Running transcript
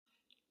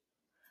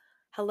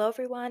Hello,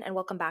 everyone, and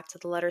welcome back to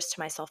the Letters to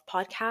Myself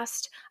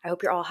podcast. I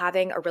hope you're all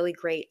having a really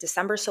great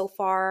December so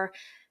far.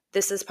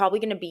 This is probably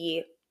going to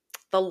be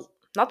the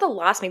not the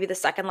last, maybe the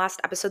second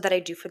last episode that I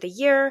do for the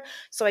year.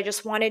 So I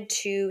just wanted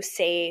to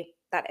say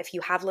that if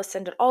you have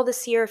listened at all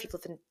this year, if you've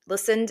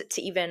listened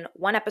to even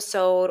one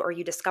episode or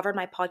you discovered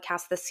my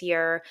podcast this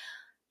year,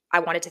 I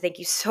wanted to thank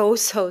you so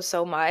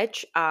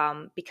much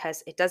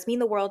because it does mean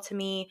the world to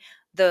me.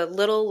 The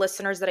little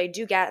listeners that I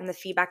do get and the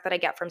feedback that I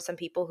get from some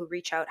people who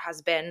reach out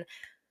has been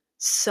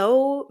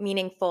so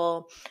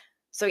meaningful.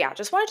 So, yeah,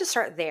 just wanted to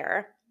start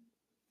there.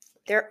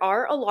 There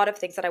are a lot of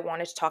things that I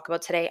wanted to talk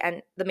about today,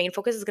 and the main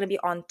focus is going to be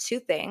on two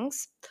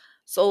things.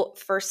 So,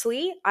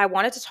 firstly, I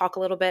wanted to talk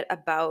a little bit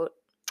about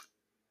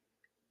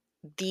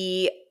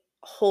the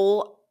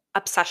whole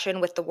obsession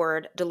with the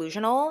word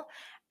delusional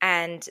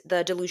and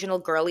the delusional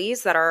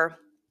girlies that are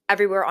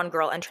everywhere on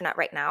girl internet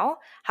right now.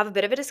 Have a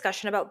bit of a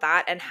discussion about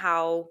that and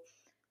how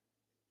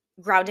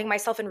grounding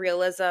myself in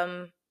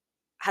realism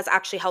has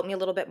actually helped me a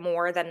little bit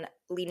more than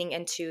leaning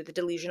into the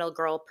delusional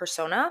girl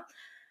persona.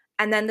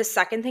 And then the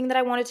second thing that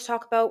I wanted to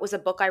talk about was a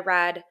book I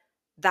read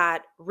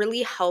that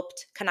really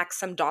helped connect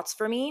some dots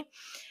for me,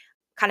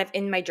 kind of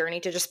in my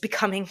journey to just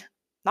becoming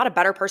not a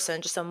better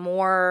person, just a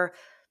more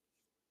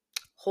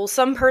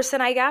wholesome person,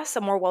 I guess,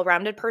 a more well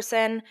rounded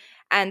person.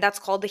 And that's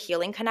called The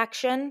Healing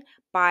Connection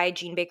by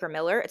Jean Baker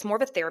Miller. It's more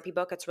of a therapy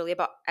book.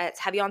 It's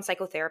heavy on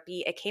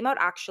psychotherapy. It came out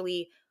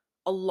actually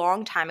a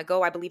long time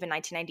ago, I believe in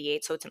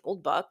 1998. So it's an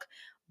old book,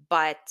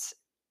 but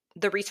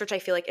the research I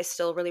feel like is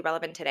still really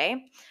relevant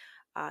today.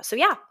 So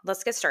yeah,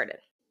 let's get started.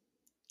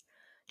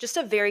 Just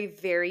a very,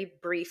 very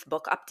brief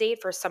book update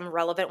for some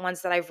relevant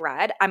ones that I've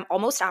read. I'm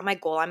almost at my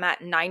goal. I'm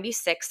at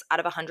 96 out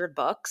of 100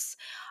 books.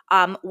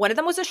 One of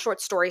them was a short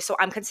story, so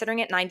I'm considering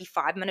it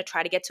 95. I'm going to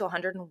try to get to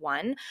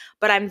 101,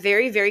 but I'm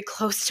very, very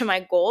close to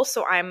my goal,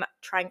 so I'm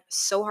trying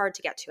so hard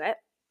to get to it.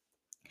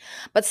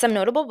 But some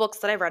notable books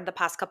that I've read the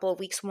past couple of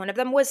weeks, one of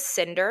them was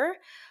Cinder.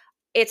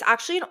 It's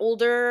actually an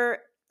older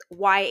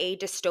YA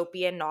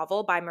dystopian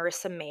novel by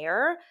Marissa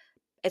Mayer.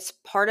 It's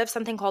part of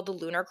something called the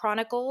Lunar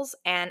Chronicles,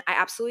 and I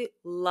absolutely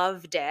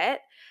loved it.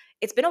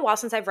 It's been a while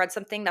since I've read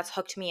something that's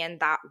hooked me in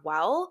that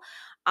well.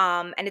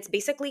 And it's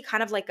basically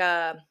kind of like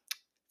a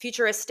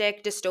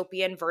futuristic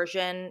dystopian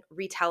version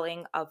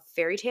retelling of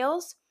fairy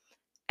tales.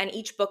 And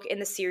each book in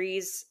the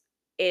series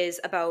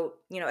is about,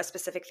 a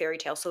specific fairy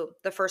tale. So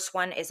the first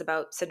one is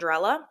about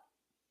Cinderella.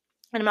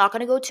 And I'm not going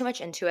to go too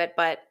much into it,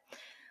 but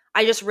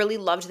I just really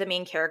loved the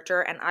main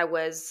character and I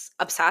was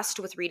obsessed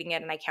with reading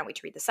it, and I can't wait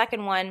to read the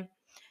second one.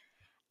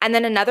 And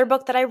then another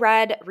book that I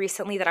read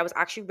recently that I was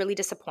actually really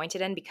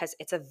disappointed in because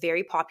it's a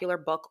very popular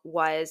book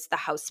was The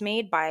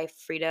Housemaid by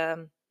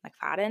Frida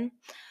McFadden.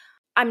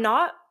 I'm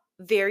not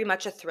very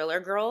much a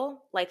thriller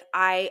girl. Like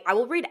I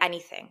will read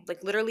anything.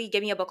 Like literally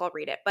give me a book, I'll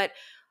read it. But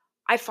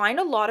I find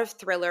a lot of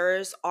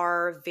thrillers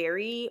are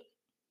very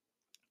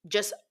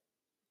just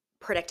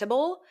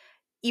predictable,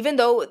 even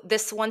though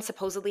this one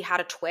supposedly had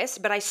a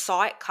twist, but I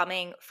saw it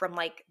coming from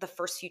like the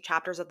first few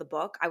chapters of the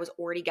book. I was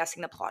already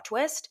guessing the plot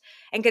twist.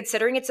 And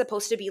considering it's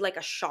supposed to be like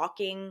a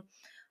shocking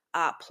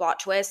plot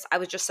twist, I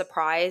was just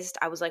surprised.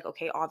 I was like,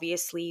 okay,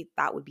 obviously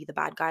that would be the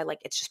bad guy. Like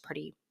it's just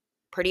pretty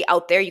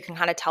out there. You can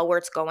kind of tell where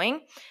it's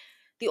going.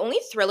 The only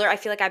thriller I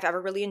feel like I've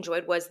ever really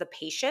enjoyed was The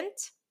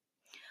Patient,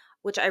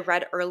 which I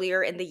read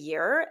earlier in the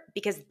year,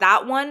 because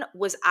that one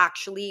was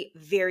actually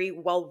very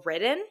well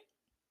written.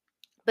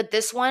 But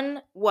this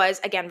one was,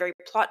 again, very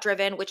plot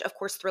driven, which of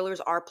course thrillers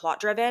are plot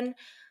driven.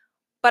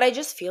 But I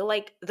just feel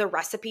like the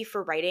recipe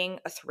for writing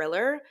a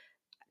thriller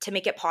to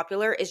make it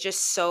popular is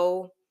just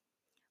so,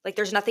 like,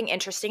 there's nothing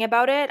interesting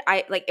about it.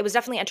 It was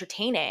definitely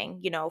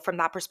entertaining, from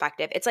that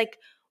perspective. It's like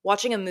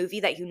watching a movie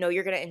that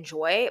you're going to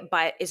enjoy,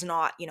 but is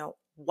not,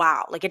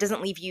 wow. Like, it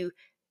doesn't leave you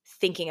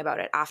thinking about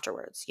it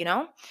afterwards.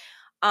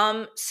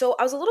 So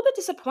I was a little bit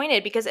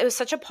disappointed because it was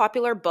such a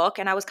popular book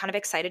and I was kind of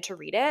excited to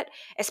read it,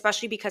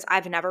 especially because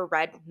I've never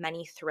read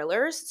many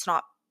thrillers. It's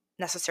not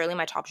necessarily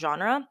my top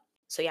genre.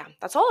 So yeah,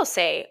 that's all I'll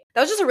say. That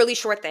was just a really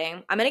short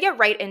thing. I'm going to get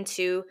right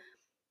into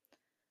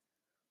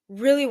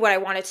really what I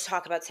wanted to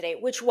talk about today,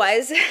 which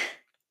was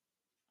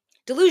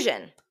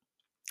delusion.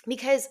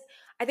 Because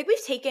I think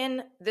we've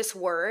taken this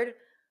word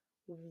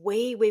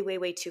way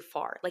too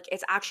far. Like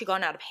it's actually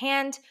gone out of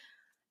hand.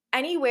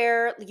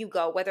 Anywhere you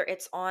go, whether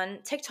it's on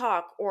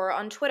TikTok or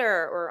on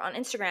Twitter or on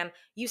Instagram,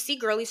 you see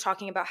girlies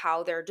talking about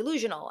how they're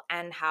delusional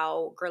and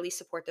how girlies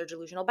support their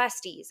delusional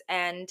besties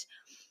and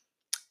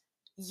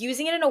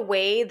using it in a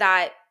way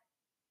that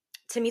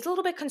to me is a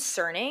little bit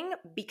concerning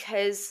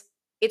because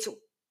it's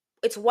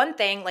one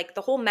thing, like the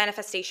whole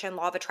manifestation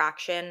law of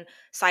attraction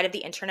side of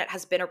the internet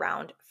has been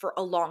around for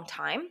a long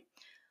time.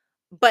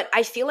 But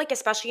I feel like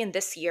especially in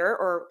this year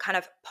or kind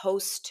of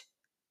post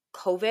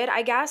COVID,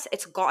 I guess,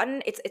 it's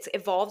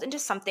evolved into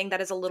something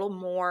that is a little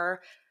more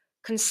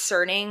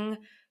concerning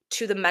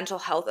to the mental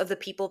health of the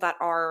people that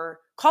are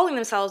calling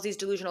themselves these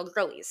delusional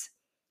girlies.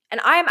 And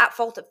I am at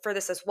fault for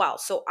this as well.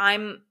 So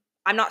I'm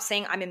not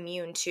saying I'm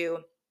immune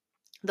to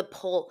the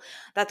pull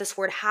that this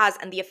word has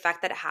and the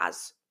effect that it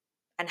has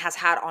and has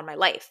had on my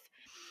life.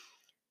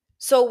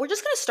 So we're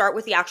just going to start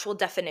with the actual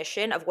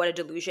definition of what a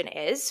delusion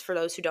is for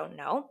those who don't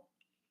know.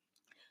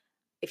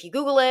 If you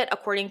Google it,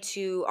 according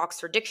to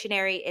Oxford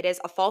Dictionary, it is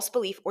a false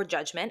belief or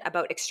judgment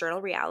about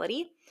external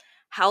reality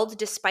held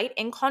despite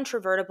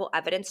incontrovertible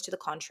evidence to the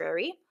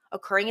contrary,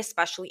 occurring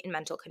especially in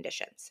mental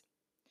conditions.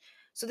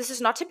 So this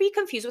is not to be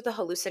confused with a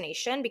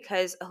hallucination,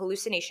 because a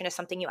hallucination is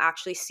something you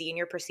actually see in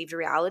your perceived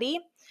reality,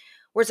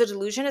 whereas a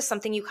delusion is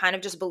something you kind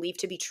of just believe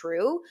to be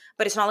true,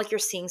 but it's not like you're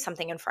seeing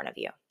something in front of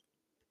you.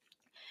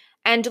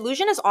 And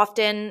delusion is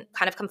often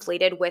kind of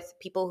conflated with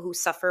people who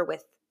suffer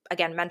with,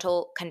 again,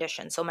 mental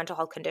conditions, so mental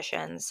health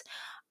conditions.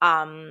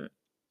 Um,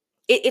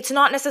 it's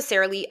not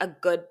necessarily a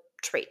good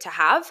trait to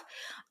have.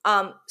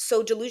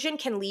 So delusion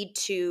can lead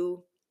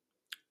to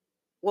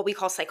what we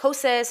call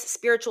psychosis,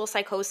 spiritual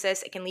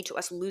psychosis. It can lead to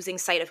us losing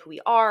sight of who we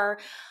are.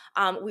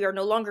 We are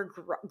no longer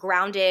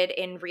grounded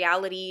in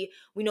reality.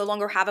 We no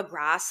longer have a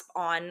grasp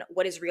on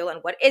what is real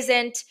and what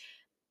isn't.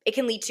 It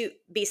can lead to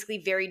basically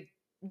very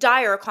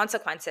dire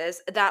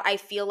consequences that I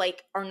feel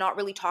like are not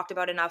really talked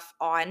about enough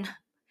on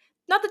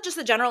not just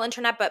the general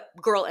internet, but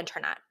girl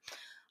internet.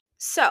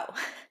 So,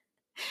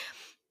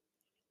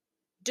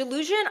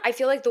 delusion, I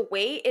feel like the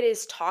way it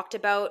is talked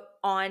about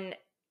on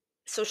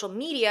social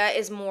media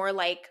is more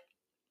like,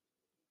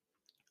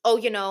 oh,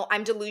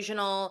 I'm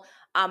delusional.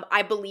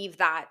 I believe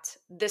that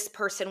this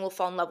person will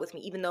fall in love with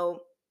me, even though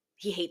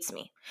he hates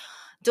me.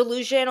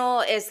 Delusional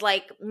is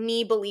like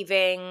me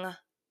believing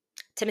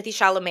Timothy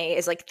Chalamet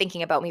is like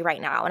thinking about me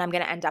right now and I'm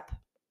going to end up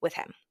with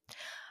him.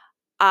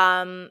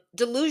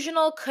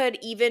 Delusional could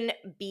even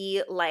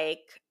be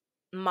like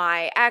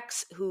my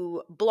ex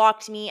who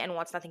blocked me and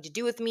wants nothing to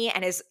do with me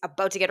and is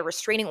about to get a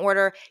restraining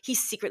order. He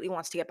secretly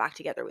wants to get back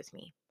together with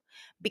me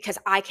because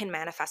I can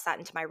manifest that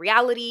into my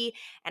reality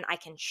and I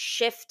can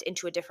shift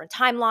into a different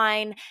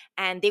timeline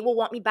and they will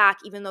want me back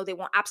even though they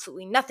want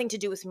absolutely nothing to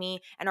do with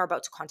me and are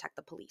about to contact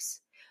the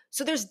police.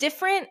 So there's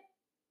different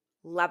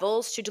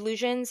levels to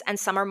delusions and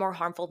some are more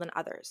harmful than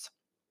others.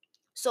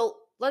 So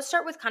let's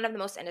start with kind of the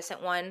most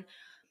innocent one.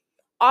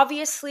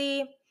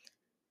 Obviously,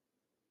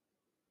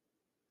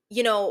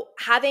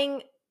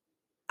 having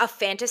a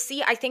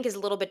fantasy, I think, is a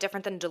little bit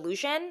different than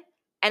delusion.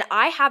 And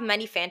I have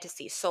many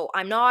fantasies. So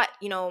I'm not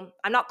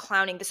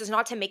clowning. This is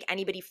not to make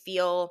anybody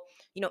feel,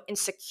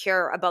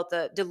 insecure about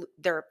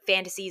their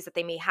fantasies that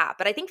they may have.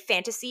 But I think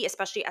fantasy,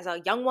 especially as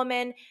a young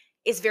woman,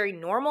 is very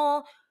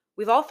normal.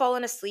 We've all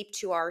fallen asleep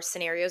to our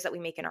scenarios that we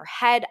make in our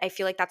head. I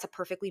feel like that's a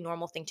perfectly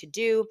normal thing to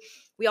do.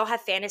 We all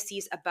have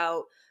fantasies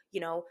about,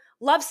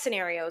 love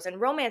scenarios and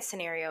romance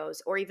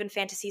scenarios, or even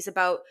fantasies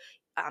about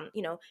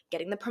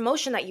getting the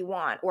promotion that you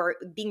want or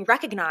being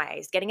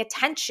recognized, getting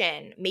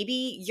attention.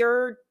 Maybe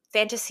your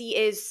fantasy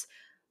is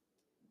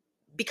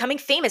becoming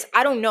famous.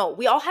 I don't know.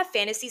 We all have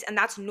fantasies, and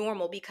that's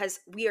normal because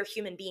we are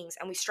human beings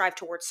and we strive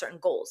towards certain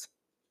goals.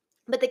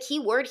 But the key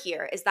word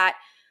here is that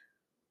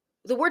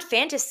the word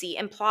fantasy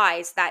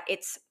implies that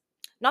it's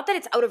not that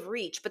it's out of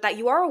reach, but that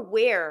you are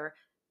aware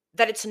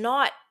that it's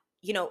not,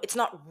 it's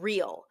not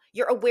real.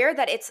 You're aware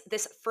that it's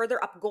this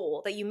further up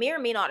goal that you may or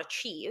may not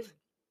achieve,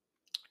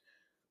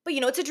 but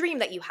it's a dream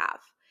that you have.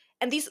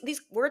 And these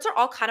words are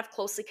all kind of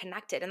closely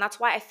connected, and that's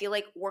why I feel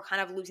like we're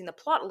kind of losing the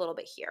plot a little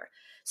bit here.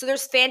 So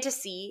there's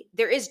fantasy,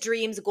 there is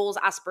dreams, goals,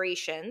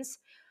 aspirations,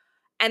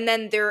 and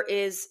then there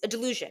is a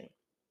delusion.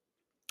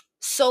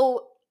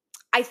 So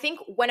I think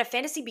when a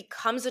fantasy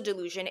becomes a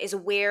delusion is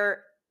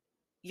where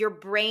your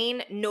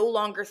brain no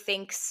longer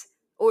thinks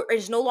or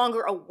is no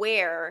longer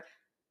aware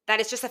that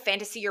it's just a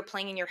fantasy you're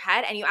playing in your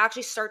head, and you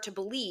actually start to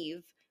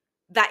believe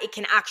that it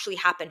can actually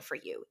happen for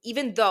you,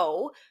 even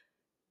though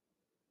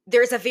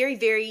there's a very,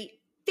 very,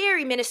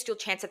 very minuscule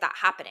chance of that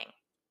happening.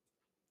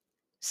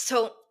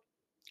 So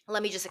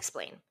let me just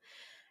explain.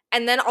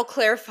 And then I'll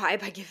clarify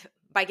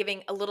by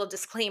giving a little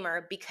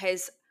disclaimer,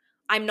 because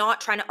I'm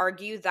not trying to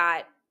argue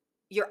that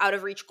your out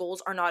of reach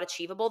goals are not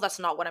achievable. That's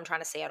not what I'm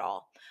trying to say at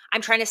all.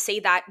 I'm trying to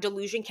say that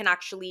delusion can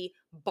actually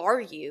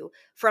bar you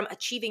from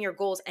achieving your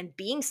goals and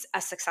being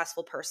a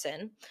successful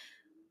person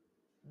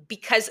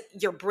because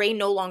your brain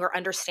no longer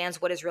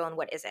understands what is real and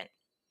what isn't.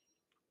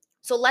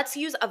 So let's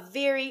use a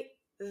very,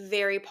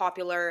 very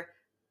popular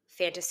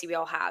fantasy we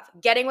all have,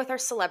 getting with our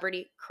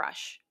celebrity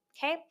crush.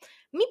 Okay.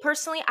 Me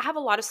personally, I have a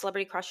lot of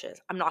celebrity crushes.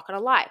 I'm not going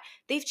to lie.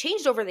 They've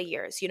changed over the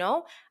years,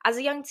 as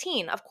a young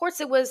teen. Of course,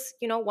 it was,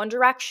 One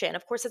Direction.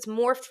 Of course, it's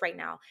morphed right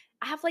now.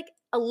 I have like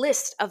a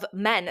list of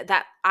men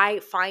that I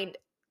find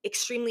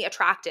extremely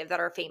attractive that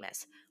are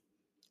famous.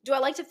 Do I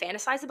like to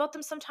fantasize about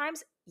them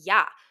sometimes?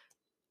 Yeah.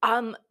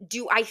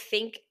 Do I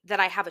think that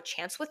I have a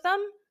chance with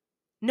them?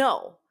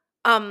 No.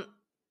 Um,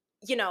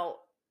 you know,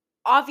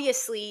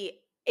 Obviously,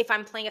 if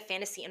I'm playing a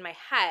fantasy in my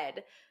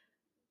head,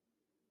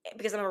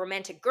 because I'm a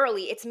romantic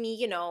girly, it's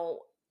me,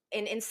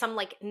 in some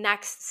like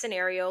next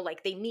scenario,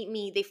 like they meet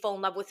me, they fall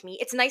in love with me.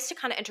 It's nice to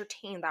kind of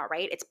entertain that,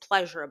 right? It's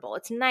pleasurable.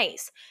 It's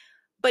nice.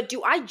 But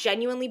do I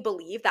genuinely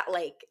believe that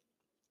like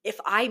if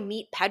I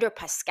meet Pedro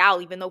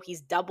Pascal, even though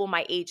he's double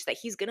my age, that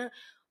he's gonna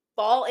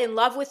fall in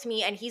love with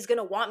me and he's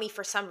gonna want me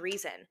for some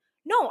reason?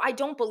 No, I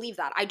don't believe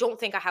that. I don't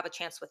think I have a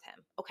chance with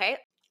him. Okay.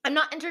 I'm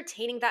not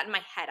entertaining that in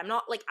my head. I'm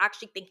not like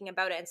actually thinking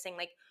about it and saying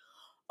like,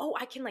 oh,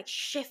 I can like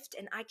shift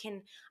and I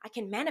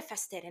can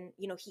manifest it, and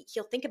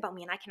he'll think about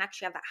me and I can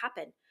actually have that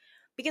happen.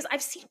 Because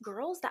I've seen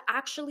girls that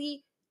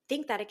actually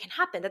think that it can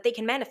happen, that they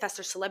can manifest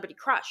their celebrity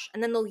crush.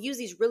 And then they'll use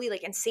these really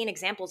like insane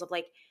examples of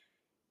like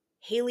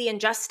Haley and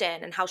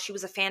Justin and how she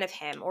was a fan of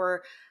him.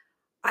 Or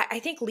I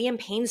think Liam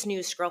Payne's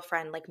new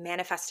girlfriend like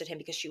manifested him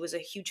because she was a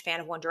huge fan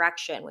of One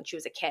Direction when she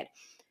was a kid.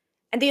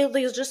 And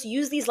they'll just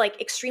use these like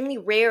extremely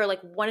rare,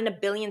 like one in a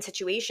billion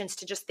situations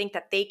to just think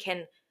that they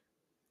can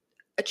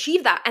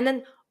achieve that. And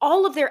then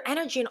all of their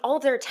energy and all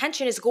of their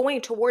attention is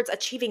going towards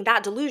achieving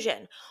that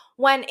delusion.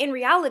 When in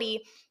reality,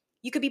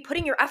 you could be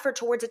putting your effort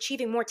towards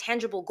achieving more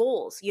tangible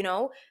goals,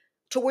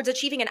 towards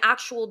achieving an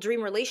actual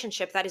dream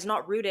relationship that is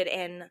not rooted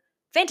in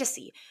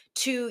fantasy,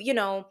 to,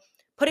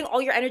 putting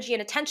all your energy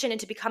and attention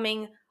into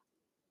becoming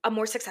a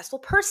more successful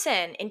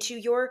person, into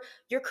your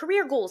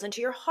career goals,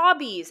 into your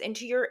hobbies,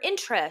 into your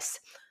interests.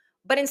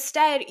 But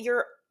instead,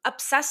 you're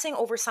obsessing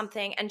over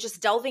something and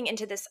just delving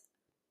into this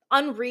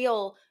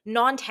unreal,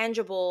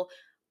 non-tangible,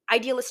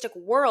 idealistic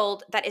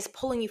world that is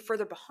pulling you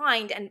further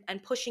behind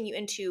and pushing you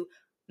into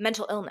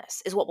mental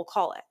illness, is what we'll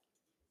call it.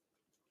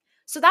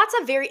 So that's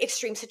a very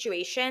extreme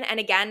situation. And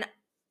again,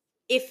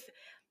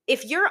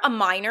 if you're a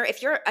minor,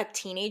 if you're a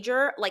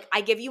teenager, like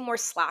I give you more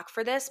slack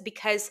for this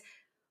because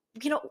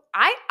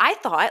I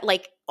thought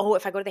like, oh,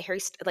 if I go to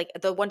the like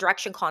the One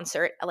Direction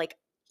concert, like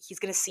he's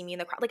gonna see me in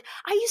the crowd. Like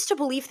I used to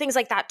believe things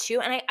like that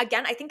too. And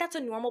I think that's a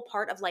normal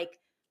part of like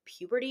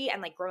puberty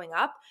and like growing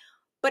up.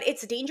 But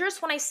it's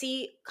dangerous when I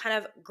see kind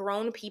of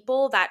grown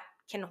people that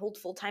can hold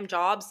full-time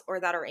jobs or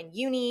that are in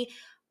uni,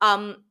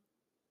 um,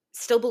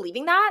 still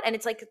believing that. And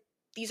it's like,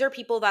 these are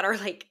people that are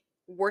like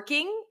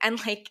working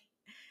and like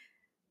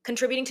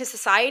contributing to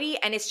society.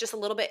 And it's just a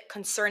little bit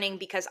concerning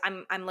because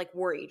I'm like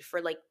worried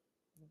for like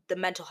the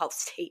mental health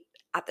state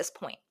at this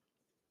point.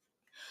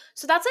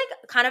 So that's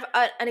like kind of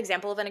an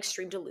example of an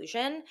extreme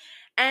delusion.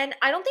 And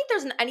I don't think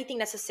there's anything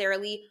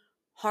necessarily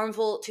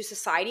harmful to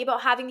society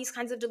about having these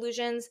kinds of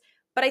delusions.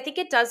 But I think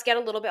it does get a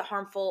little bit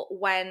harmful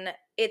when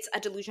it's a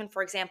delusion,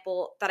 for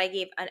example, that I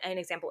gave an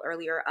example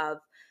earlier of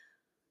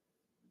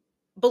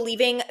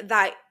believing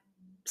that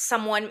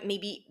someone,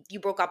 maybe you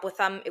broke up with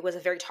them, it was a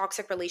very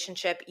toxic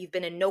relationship, you've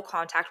been in no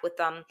contact with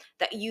them,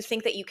 that you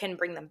think that you can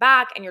bring them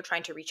back and you're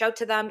trying to reach out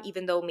to them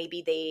even though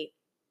maybe they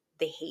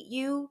hate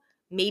you,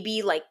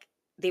 maybe like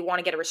they want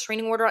to get a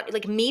restraining order on,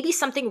 like maybe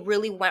something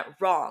really went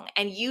wrong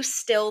and you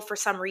still for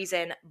some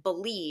reason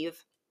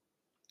believe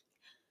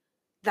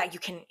that you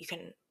can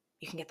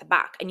get them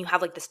back, and you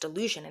have like this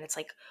delusion and it's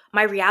like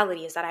my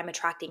reality is that I'm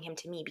attracting him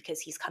to me because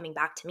he's coming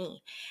back to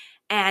me.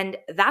 And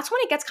that's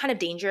when it gets kind of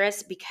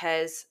dangerous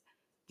because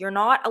you're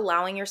not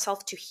allowing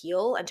yourself to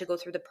heal and to go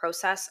through the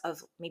process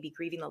of maybe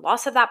grieving the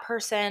loss of that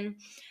person,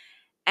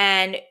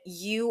 and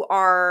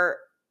you're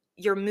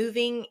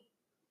moving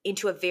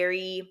into a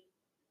very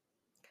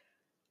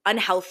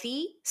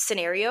unhealthy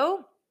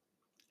scenario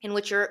in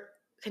which you're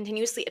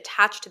continuously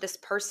attached to this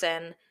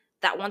person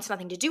that wants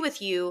nothing to do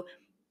with you,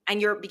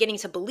 and you're beginning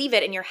to believe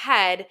it in your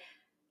head,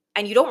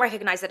 and you don't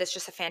recognize that it's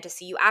just a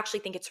fantasy. You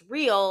actually think it's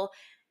real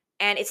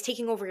and it's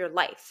taking over your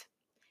life.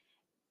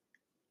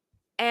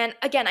 And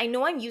again, I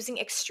know I'm using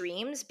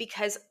extremes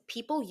because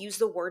people use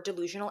the word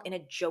delusional in a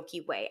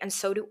jokey way, and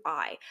so do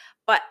I.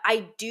 But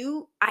I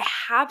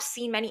have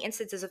seen many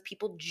instances of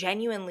people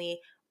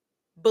genuinely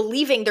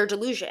believing their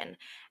delusion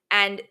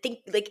and think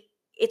like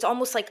it's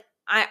almost like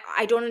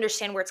I don't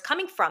understand where it's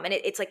coming from. And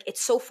it's like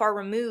it's so far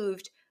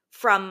removed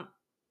from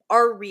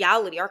our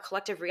reality, our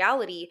collective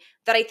reality,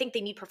 that I think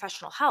they need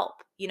professional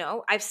help.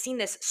 I've seen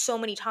this so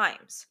many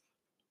times.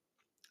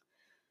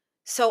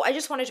 So I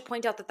just wanted to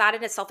point out that that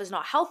in itself is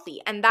not healthy,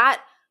 and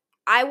that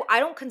I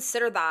don't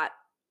consider that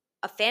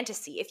a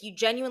fantasy. If you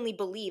genuinely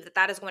believe that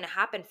that is going to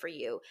happen for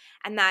you,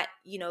 and that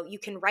you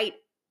can write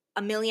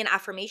a million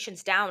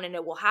affirmations down and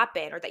it will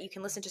happen, or that you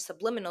can listen to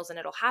subliminals and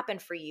it'll happen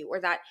for you,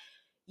 or that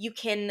you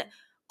can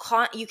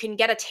you can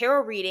get a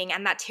tarot reading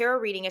and that tarot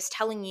reading is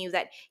telling you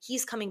that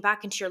he's coming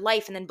back into your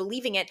life, and then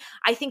believing it,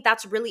 I think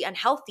that's really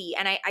unhealthy.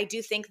 And I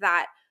do think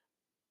that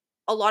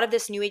a lot of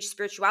this new age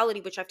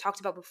spirituality, which I've talked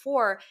about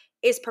before,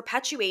 is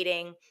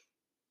perpetuating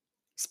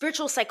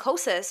spiritual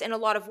psychosis in a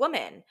lot of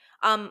women.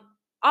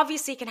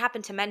 Obviously, it can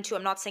happen to men too.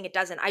 I'm not saying it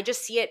doesn't. I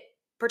just see it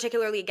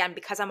particularly, again,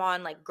 because I'm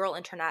on like girl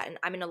internet and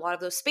I'm in a lot of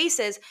those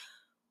spaces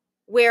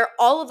where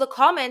all of the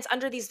comments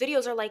under these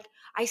videos are like,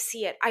 I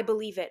see it, I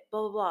believe it,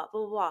 blah, blah, blah,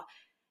 blah, blah.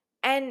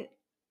 And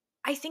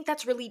I think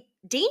that's really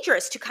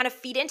dangerous to kind of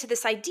feed into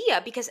this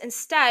idea, because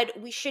instead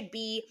we should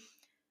be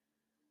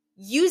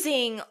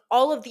using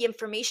all of the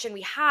information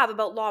we have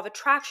about law of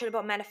attraction,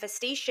 about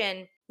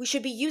manifestation. We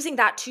should be using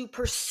that to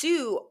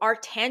pursue our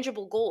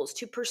tangible goals,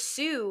 to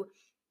pursue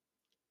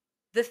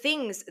the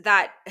things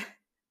that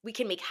we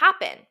can make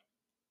happen.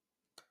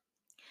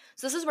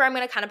 So this is where I'm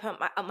going to kind of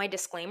put my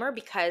disclaimer,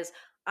 because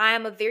I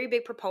am a very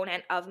big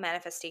proponent of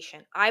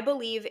manifestation. I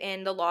believe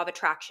in the law of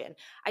attraction.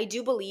 I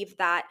do believe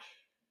that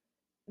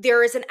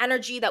there is an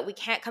energy that we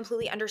can't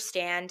completely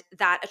understand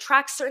that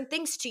attracts certain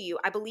things to you.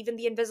 I believe in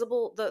the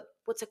invisible, the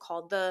what's it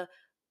called? The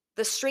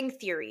string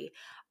theory.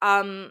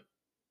 Um,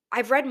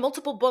 I've read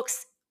multiple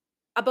books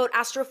about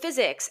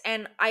astrophysics,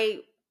 and I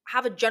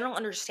have a general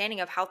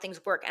understanding of how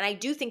things work. And I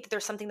do think that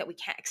there's something that we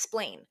can't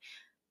explain.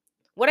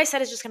 What I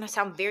said is just going to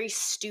sound very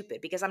stupid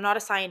because I'm not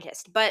a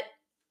scientist, but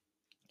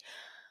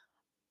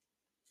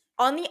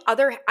on the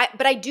other,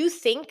 but I do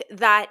think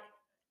that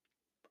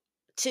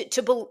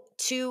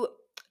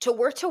to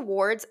work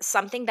towards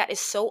something that is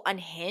so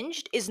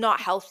unhinged is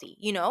not healthy.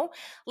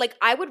 Like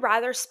I would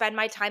rather spend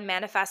my time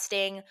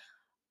manifesting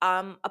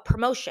a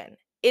promotion.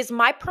 Is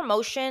my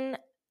promotion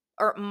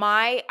or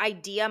my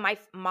idea,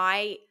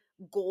 my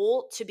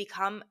goal to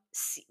become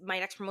my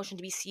next promotion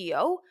to be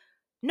CEO?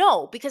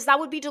 No, because that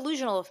would be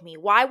delusional of me.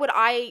 Why would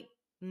I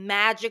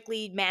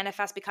magically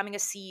manifest becoming a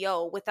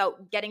CEO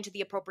without getting to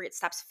the appropriate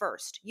steps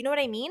first? You know what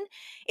I mean?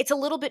 It's a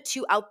little bit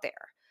too out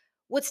there.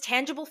 What's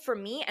tangible for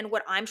me and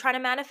what I'm trying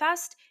to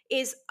manifest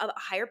is a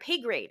higher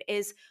pay grade,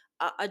 is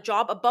a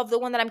job above the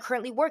one that I'm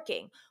currently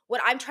working.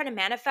 What I'm trying to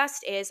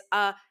manifest is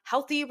a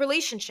healthy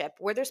relationship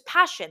where there's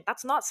passion.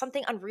 That's not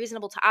something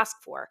unreasonable to ask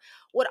for.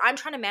 What I'm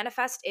trying to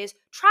manifest is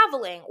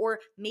traveling or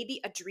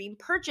maybe a dream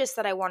purchase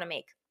that I want to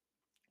make.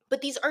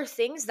 But these are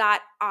things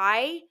that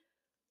I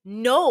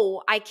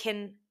know I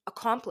can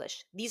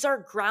accomplish. These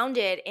are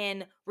grounded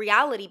in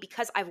reality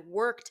because I've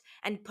worked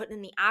and put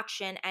in the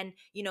action and,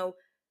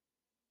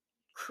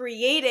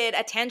 created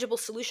a tangible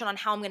solution on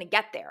how I'm going to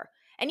get there.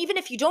 And even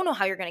if you don't know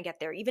how you're going to get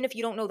there, even if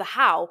you don't know the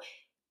how,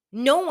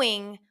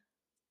 knowing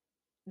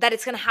that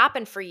it's going to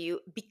happen for you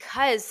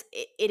because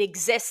it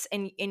exists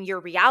in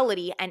your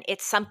reality, and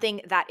it's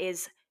something that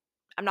is,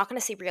 I'm not going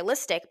to say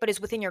realistic, but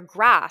is within your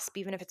grasp,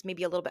 even if it's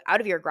maybe a little bit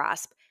out of your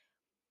grasp,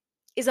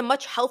 is a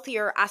much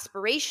healthier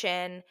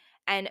aspiration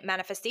and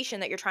manifestation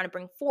that you're trying to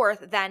bring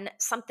forth than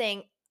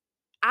something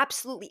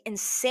absolutely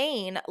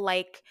insane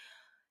like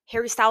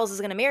Harry Styles is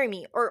going to marry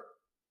me, or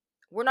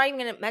we're not even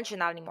going to mention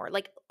that anymore.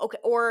 Like, okay,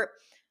 or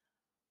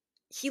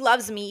he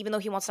loves me even though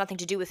he wants nothing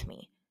to do with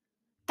me.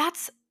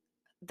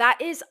 That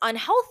is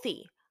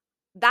unhealthy.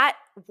 That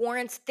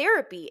warrants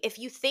therapy. If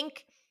you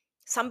think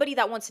somebody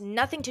that wants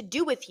nothing to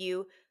do with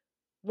you,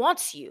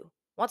 wants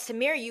to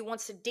marry you,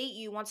 wants to date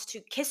you, wants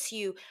to kiss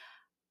you,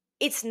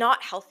 it's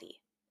not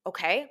healthy.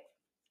 Okay?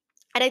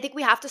 And I think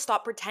we have to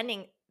stop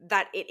pretending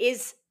that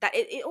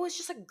it was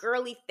just a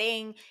girly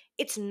thing.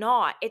 It's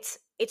not.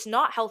 It's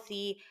not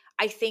healthy.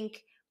 I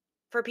think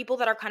for people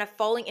that are kind of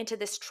falling into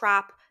this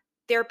trap,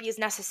 therapy is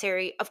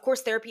necessary. Of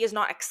course, therapy is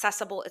not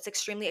accessible. It's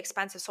extremely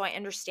expensive. So I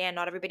understand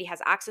not everybody has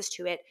access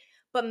to it.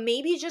 But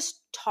maybe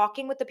just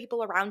talking with the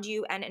people around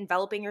you and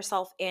enveloping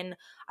yourself in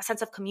a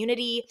sense of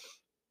community,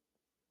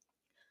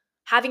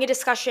 having a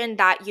discussion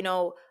that,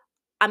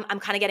 I'm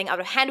kind of getting out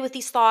of hand with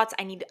these thoughts.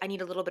 I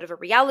need a little bit of a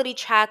reality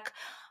check.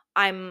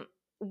 I'm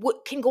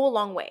what can go a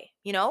long way.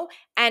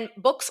 And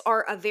books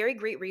are a very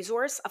great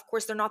resource. Of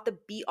course, they're not the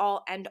be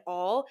all end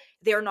all.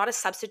 They are not a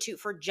substitute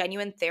for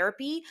genuine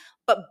therapy,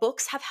 but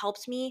books have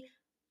helped me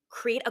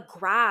create a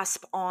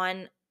grasp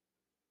on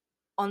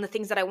the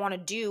things that I want to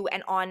do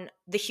and on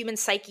the human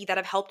psyche that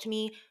have helped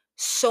me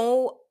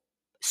so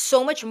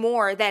much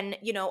more than,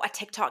 a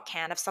TikTok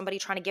can of somebody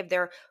trying to give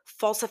their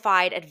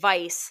falsified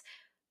advice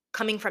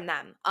coming from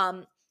them.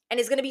 And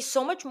is going to be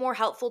so much more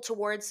helpful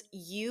towards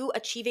you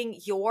achieving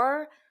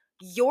your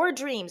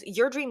dreams,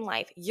 your dream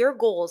life, your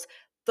goals,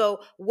 the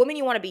woman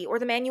you want to be or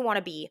the man you want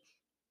to be,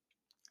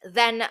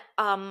 than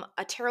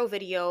a tarot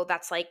video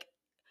that's like,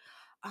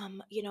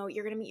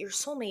 you're gonna meet your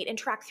soulmate,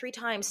 interact 3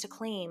 times to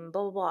claim,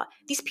 blah blah blah.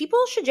 These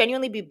people should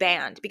genuinely be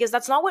banned because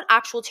that's not what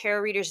actual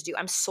tarot readers do.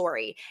 I'm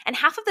sorry. And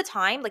half of the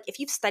time, like if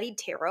you've studied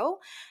tarot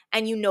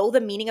and you know the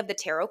meaning of the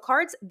tarot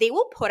cards, they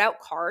will put out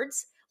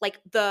cards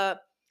like the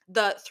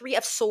 3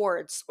 of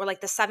Swords or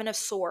like the 7 of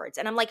Swords.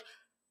 And I'm like,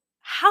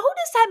 how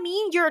does that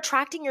mean you're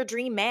attracting your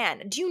dream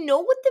man? Do you know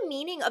what the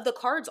meaning of the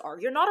cards are?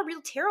 You're not a real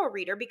tarot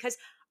reader because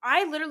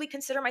I literally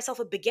consider myself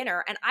a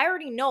beginner and I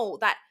already know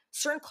that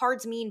certain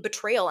cards mean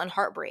betrayal and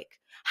heartbreak.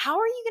 How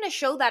are you going to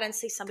show that and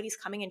say somebody's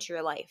coming into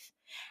your life?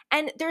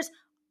 And there's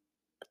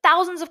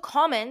thousands of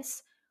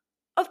comments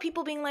of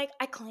people being like,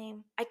 I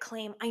claim,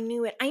 I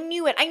knew it. I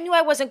knew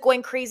I wasn't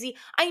going crazy.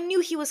 I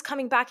knew he was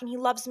coming back and he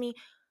loves me.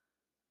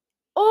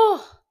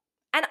 Oh,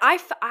 and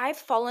I've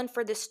fallen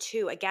for this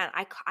too. Again,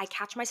 I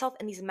catch myself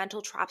in these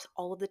mental traps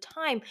all of the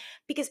time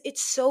because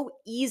it's so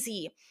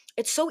easy.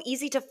 It's so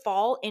easy to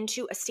fall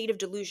into a state of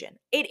delusion.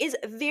 It is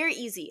very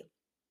easy.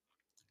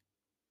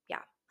 Yeah.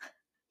 I'm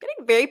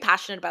getting very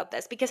passionate about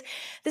this because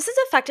this has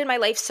affected my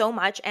life so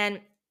much. And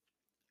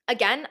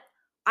again,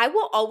 I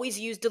will always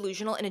use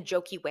delusional in a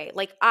jokey way.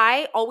 Like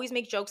I always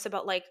make jokes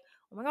about like,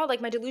 oh my God,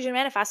 like my delusion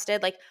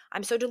manifested. Like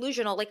I'm so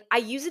delusional. Like I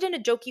use it in a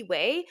jokey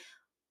way,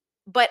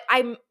 but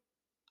I'm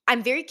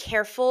very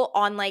careful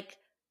on like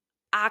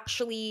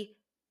actually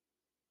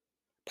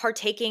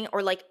partaking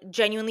or like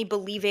genuinely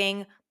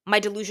believing my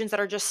delusions that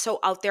are just so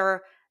out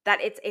there that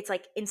it's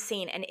like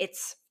insane and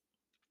it's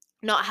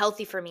not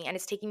healthy for me and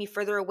it's taking me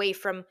further away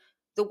from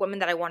the woman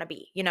that I want to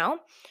be, you know?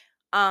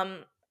 Um,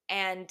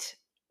 and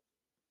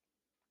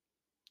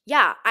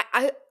yeah,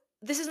 I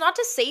this is not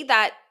to say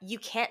that you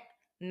can't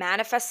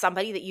manifest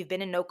somebody that you've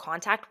been in no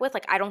contact with.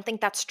 Like, I don't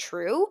think that's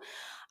true.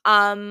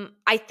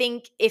 I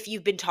think if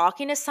you've been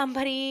talking to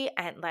somebody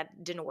and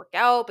that didn't work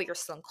out, but you're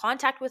still in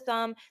contact with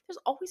them, there's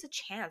always a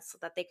chance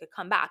that they could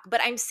come back. But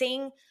I'm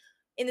saying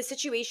in the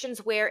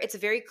situations where it's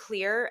very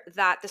clear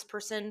that this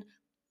person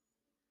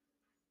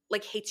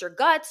like hates your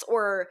guts,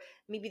 or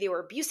maybe they were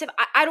abusive.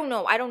 I don't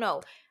know. I don't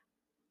know.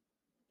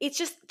 It's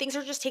just things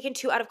are just taken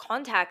too out of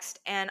context,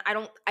 and I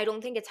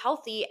don't think it's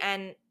healthy.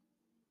 And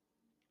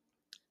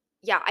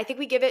yeah, I think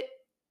we give it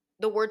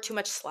the word too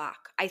much slack.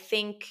 I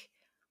think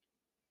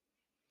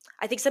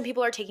some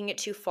people are taking it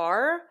too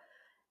far.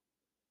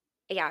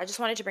 Yeah, I just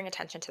wanted to bring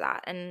attention to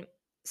that and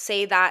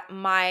say that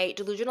my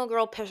delusional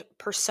girl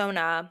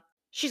persona,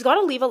 she's got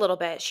to leave a little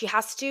bit. She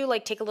has to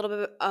like take a little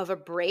bit of a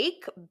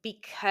break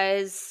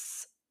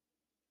because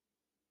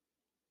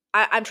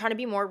I'm trying to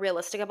be more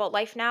realistic about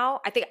life now.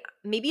 I think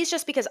maybe it's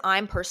just because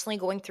I'm personally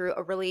going through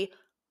a really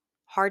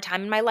hard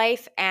time in my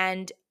life.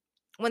 And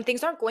when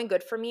things aren't going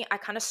good for me, I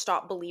kind of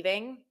stop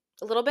believing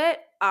a little bit.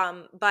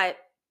 But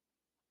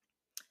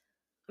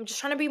I'm just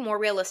trying to be more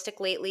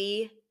realistic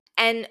lately.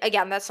 And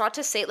again, that's not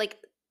to say like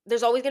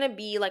there's always going to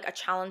be like a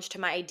challenge to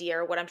my idea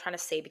or what I'm trying to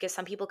say, because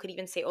some people could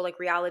even say, oh, like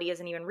reality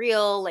isn't even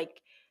real.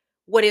 Like,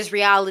 what is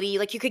reality?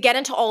 Like, you could get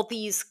into all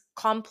these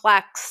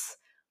complex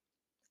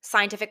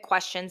scientific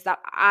questions that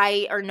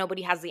I or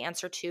nobody has the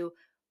answer to.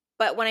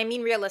 But when I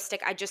mean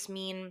realistic, I just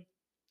mean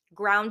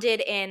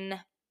grounded in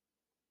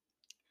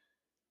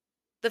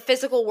the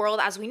physical world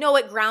as we know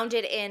it,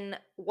 grounded in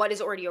what is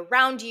already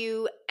around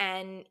you.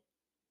 And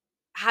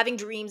having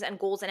dreams and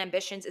goals and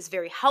ambitions is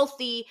very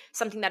healthy,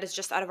 something that is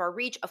just out of our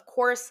reach. Of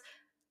course,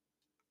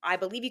 I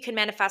believe you can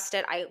manifest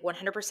it. I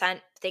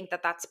 100% think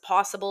that that's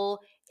possible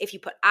if you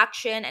put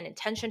action and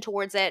intention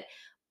towards it.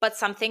 But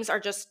some things are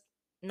just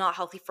not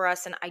healthy for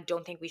us. And I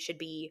don't think we should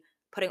be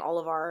putting all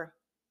of our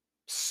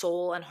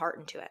soul and heart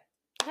into it.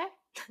 Okay.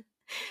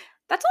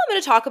 That's all I'm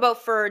going to talk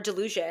about for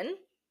delusion.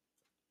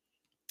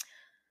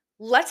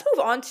 Let's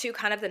move on to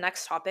kind of the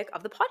next topic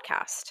of the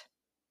podcast.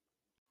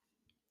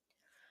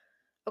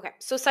 Okay,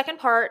 so second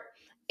part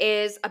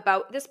is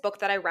about this book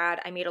that I read.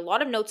 I made a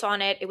lot of notes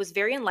on it. It was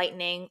very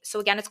enlightening. So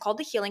again, it's called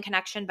The Healing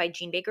Connection by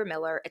Jean Baker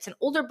Miller. It's an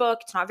older book.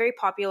 It's not very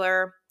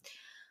popular,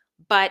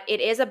 but it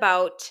is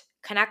about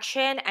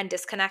connection and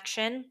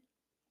disconnection.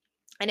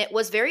 And it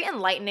was very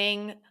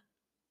enlightening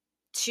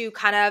to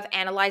kind of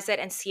analyze it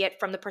and see it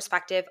from the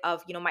perspective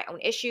of, my own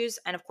issues.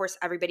 And of course,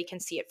 everybody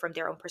can see it from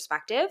their own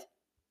perspective.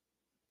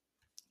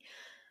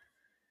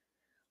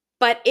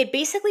 But it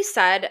basically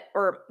said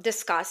or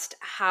discussed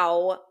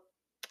how,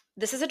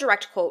 this is a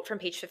direct quote from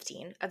page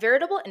 15, a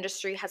veritable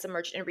industry has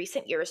emerged in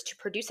recent years to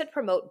produce and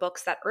promote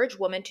books that urge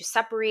women to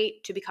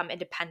separate, to become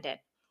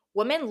independent.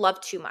 Women love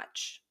too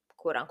much,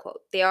 quote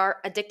unquote. They are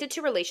addicted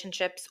to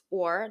relationships,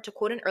 or to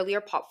quote an earlier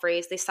pop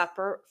phrase, they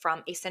suffer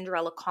from a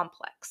Cinderella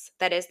complex.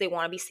 That is, they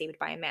want to be saved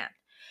by a man.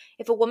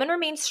 If a woman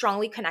remains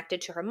strongly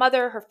connected to her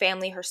mother, her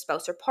family, her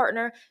spouse, or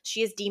partner,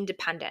 she is deemed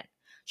dependent.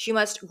 She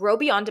must grow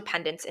beyond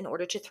dependence in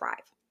order to thrive.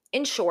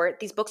 In short,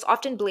 these books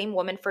often blame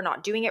women for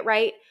not doing it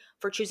right,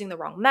 for choosing the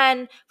wrong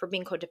men, for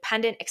being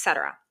codependent,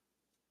 etc.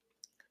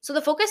 So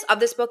the focus of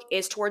this book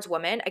is towards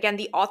women. Again,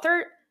 the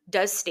author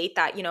does state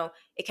that,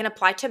 it can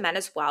apply to men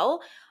as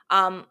well.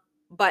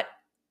 But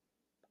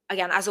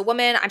again, as a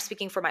woman, I'm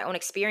speaking from my own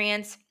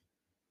experience.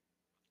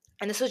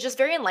 And this was just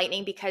very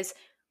enlightening because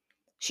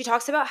she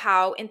talks about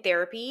how in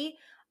therapy,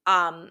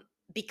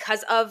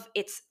 because of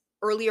its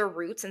earlier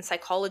roots in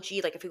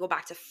psychology, like if we go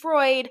back to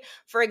Freud,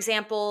 for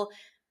example,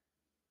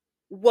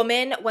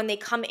 women, when they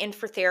come in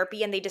for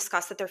therapy and they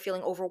discuss that they're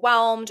feeling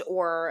overwhelmed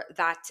or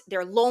that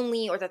they're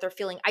lonely or that they're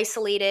feeling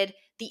isolated,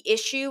 the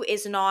issue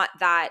is not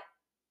that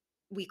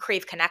we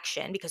crave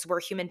connection because we're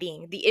a human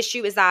being. The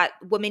issue is that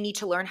women need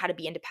to learn how to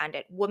be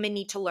independent. Women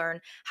need to learn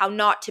how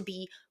not to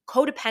be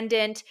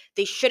codependent.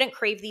 They shouldn't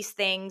crave these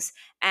things.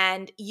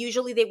 And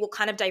usually they will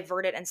kind of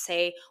divert it and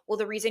say, well,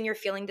 the reason you're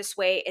feeling this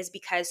way is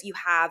because you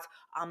have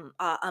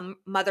a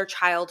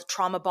mother-child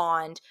trauma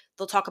bond.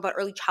 They'll talk about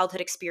early childhood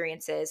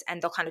experiences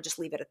and they'll kind of just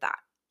leave it at that.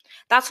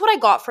 That's what I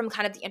got from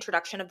kind of the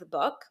introduction of the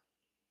book.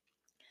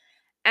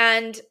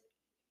 And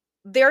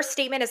their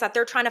statement is that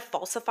they're trying to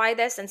falsify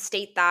this and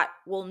state that,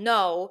 well,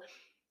 no,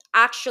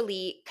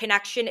 actually,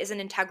 connection is an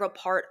integral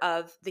part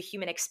of the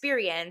human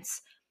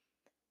experience.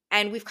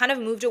 And we've kind of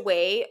moved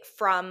away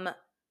from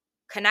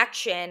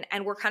connection,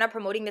 and we're kind of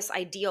promoting this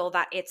ideal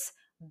that it's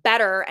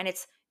better and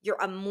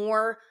you're a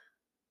more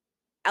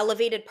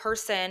elevated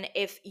person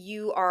if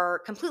you are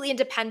completely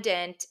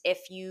independent,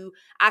 if you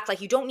act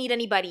like you don't need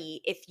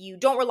anybody, if you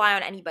don't rely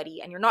on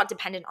anybody, and you're not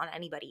dependent on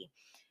anybody.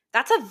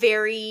 That's a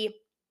very,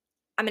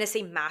 I'm going to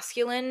say,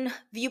 masculine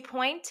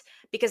viewpoint,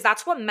 because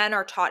that's what men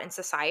are taught in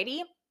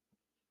society.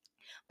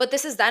 But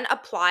this is then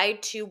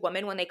applied to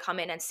women when they come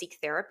in and seek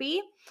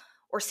therapy,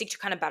 or seek to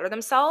kind of better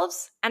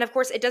themselves. And of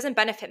course, it doesn't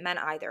benefit men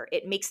either.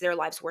 It makes their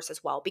lives worse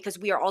as well, because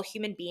we are all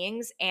human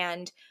beings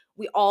and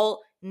we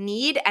all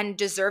need and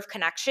deserve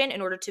connection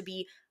in order to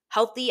be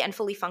healthy and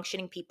fully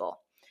functioning people.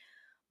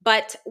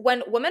 But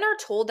when women are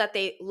told that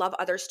they love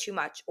others too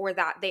much, or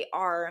that they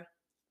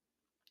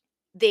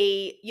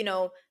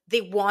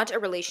want a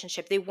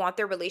relationship, they want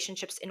their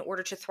relationships in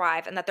order to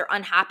thrive, and that they're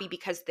unhappy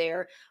because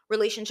their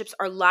relationships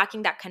are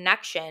lacking that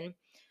connection,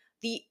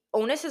 the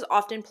onus is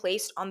often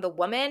placed on the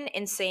woman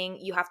in saying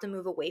you have to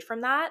move away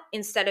from that,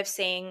 instead of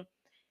saying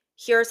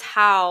here's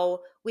how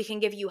we can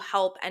give you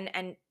help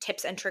and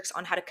tips and tricks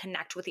on how to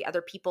connect with the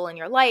other people in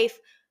your life,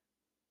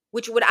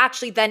 which would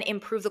actually then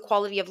improve the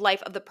quality of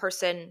life of the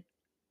person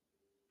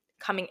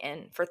coming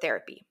in for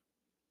therapy.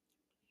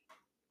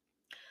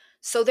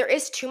 So there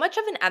is too much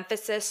of an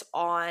emphasis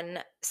on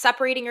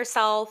separating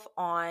yourself,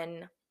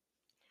 on,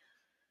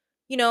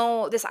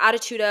 this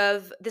attitude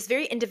of this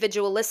very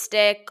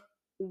individualistic,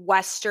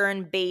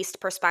 Western based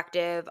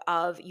perspective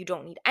of you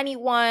don't need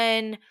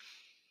anyone,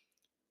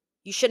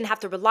 you shouldn't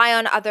have to rely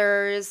on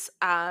others.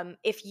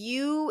 If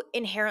you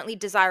inherently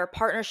desire a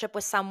partnership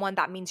with someone,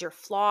 that means you're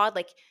flawed.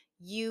 Like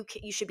you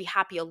should be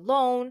happy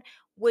alone,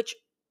 which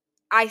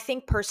I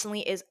think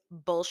personally is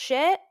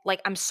bullshit.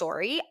 Like, I'm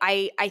sorry.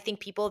 I think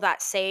people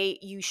that say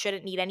you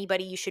shouldn't need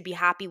anybody, you should be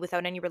happy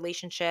without any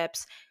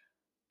relationships,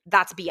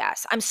 that's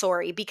BS. I'm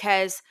sorry,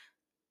 because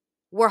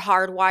we're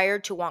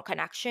hardwired to want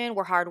connection.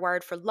 We're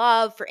hardwired for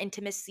love, for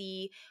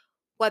intimacy,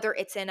 whether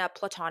it's in a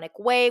platonic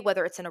way,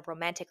 whether it's in a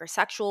romantic or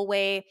sexual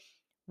way.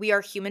 We are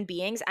human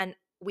beings and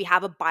we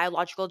have a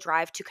biological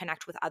drive to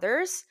connect with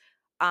others.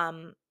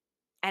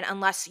 And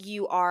unless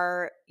you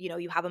are,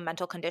 you have a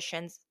mental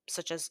condition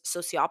such as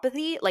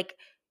sociopathy, like,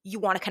 you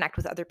want to connect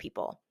with other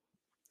people.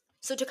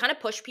 So to kind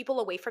of push people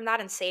away from that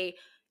and say,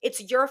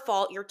 it's your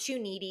fault, you're too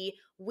needy,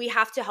 we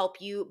have to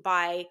help you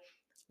by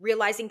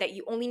realizing that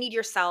you only need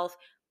yourself,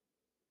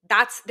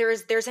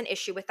 there's an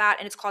issue with that,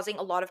 and it's causing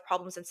a lot of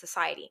problems in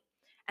society.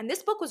 And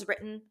this book was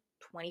written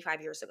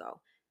 25 years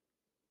ago.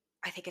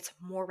 I think it's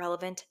more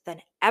relevant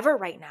than ever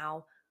right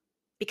now,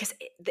 because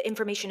the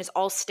information is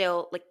all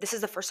still, like, this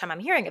is the first time I'm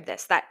hearing of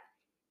this, that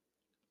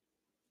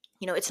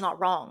it's not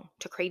wrong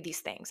to crave these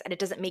things, and it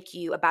doesn't make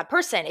you a bad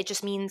person. It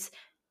just means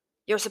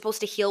you're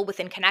supposed to heal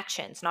within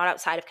connections, not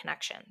outside of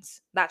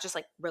connections. That just,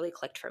 like, really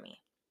clicked for me.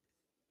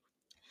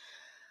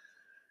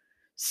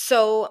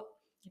 So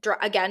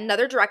again,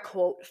 another direct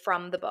quote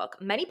from the book: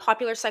 many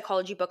popular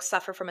psychology books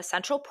suffer from a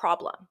central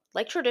problem.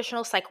 Like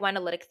traditional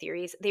psychoanalytic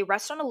theories, they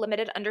rest on a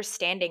limited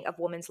understanding of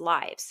women's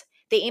lives.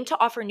 They aim to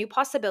offer new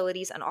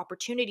possibilities and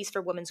opportunities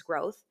for women's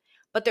growth,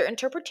 but their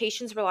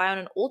interpretations rely on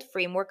an old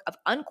framework of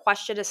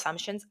unquestioned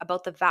assumptions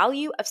about the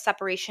value of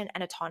separation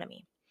and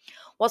autonomy.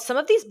 While some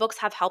of these books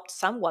have helped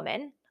some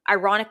women,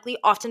 ironically,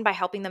 often by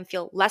helping them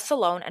feel less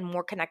alone and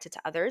more connected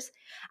to others,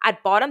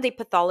 at bottom they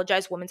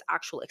pathologize women's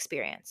actual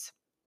experience.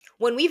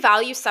 When we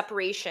value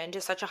separation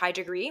to such a high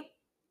degree,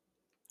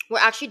 we're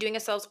actually doing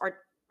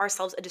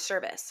ourselves a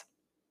disservice.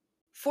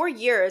 For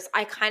years,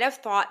 I kind of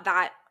thought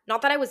that,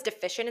 not that I was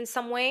deficient in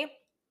some way,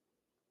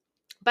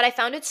 but I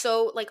found it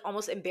so, like,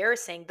 almost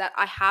embarrassing that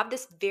I have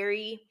this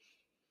very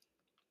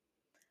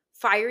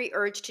fiery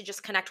urge to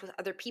just connect with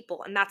other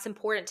people, and that's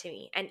important to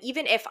me. And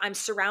even if I'm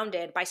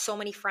surrounded by so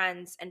many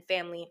friends and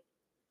family,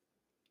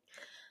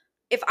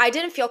 if I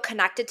didn't feel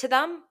connected to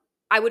them,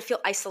 I would feel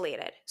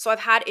isolated. So I've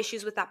had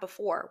issues with that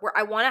before, where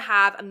I want to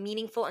have a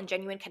meaningful and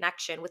genuine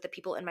connection with the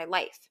people in my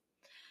life.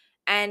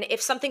 And if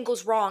something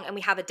goes wrong and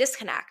we have a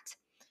disconnect,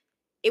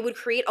 it would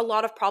create a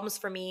lot of problems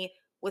for me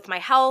with my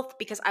health,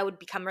 because I would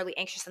become really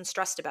anxious and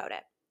stressed about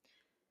it.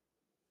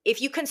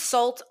 If you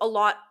consult a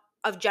lot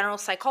of general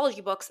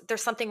psychology books,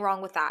 there's something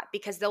wrong with that,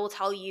 because they will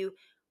tell you,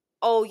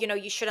 oh,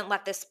 you shouldn't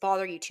let this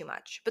bother you too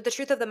much. But the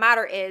truth of the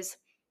matter is,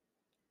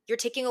 you're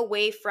taking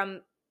away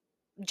from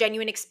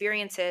genuine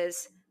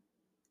experiences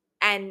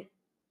and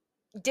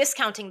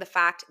discounting the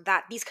fact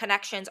that these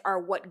connections are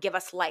what give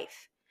us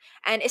life.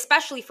 And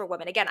especially for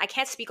women. Again, I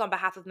can't speak on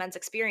behalf of men's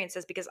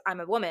experiences because I'm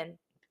a woman,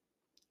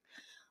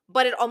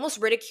 but it almost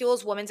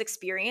ridicules women's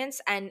experience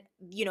and,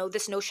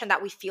 this notion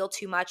that we feel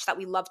too much, that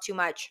we love too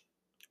much,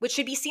 which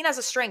should be seen as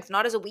a strength,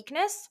 not as a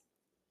weakness.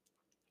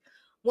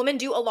 Women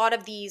do a lot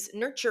of these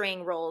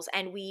nurturing roles,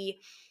 and we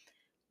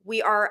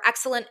are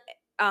excellent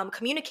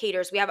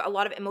communicators. We have a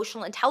lot of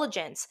emotional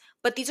intelligence,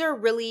 but these are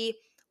really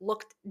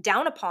looked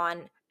down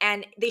upon,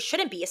 and they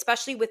shouldn't be,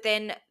 especially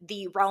within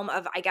the realm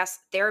of, I guess,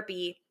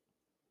 therapy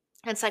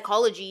and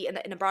psychology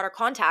in a broader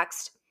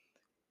context,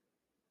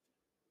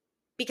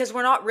 because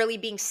we're not really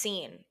being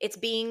seen. It's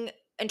being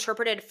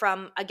interpreted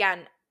from,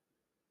 again,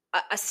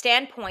 a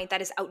standpoint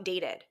that is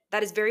outdated,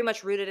 that is very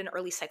much rooted in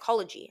early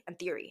psychology and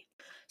theory.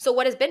 So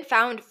what has been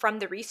found from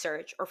the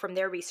research, or from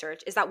their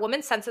research, is that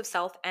women's sense of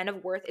self and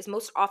of worth is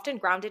most often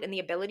grounded in the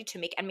ability to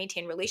make and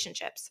maintain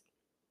relationships.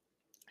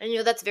 And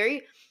that's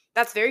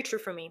very true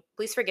for me.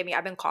 Please forgive me.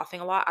 I've been coughing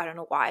a lot. I don't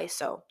know why.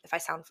 So if I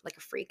sound like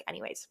a freak,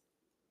 anyways.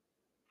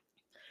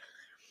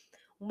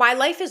 My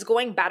life is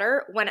going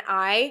better when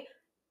I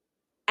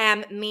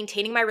am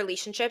maintaining my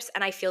relationships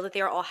and I feel that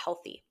they are all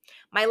healthy.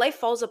 My life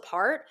falls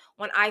apart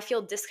when I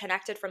feel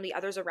disconnected from the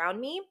others around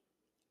me.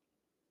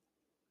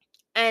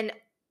 And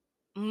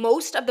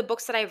most of the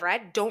books that I've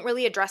read don't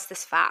really address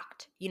this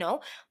fact, you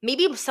know?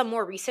 Maybe some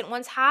more recent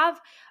ones have.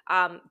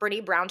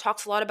 Brene Brown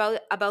talks a lot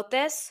about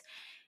this.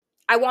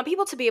 I want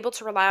people to be able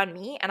to rely on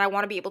me, and I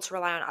want to be able to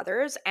rely on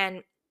others.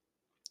 And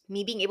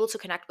me being able to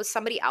connect with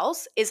somebody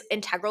else is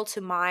integral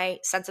to my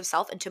sense of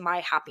self and to my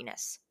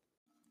happiness.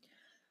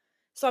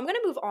 So I'm going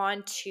to move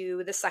on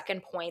to the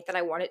second point that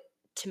I wanted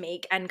to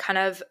make, and kind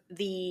of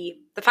the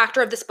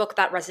factor of this book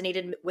that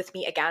resonated with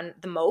me again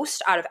the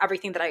most out of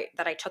everything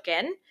that I took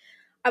in.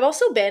 I've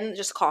also been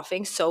just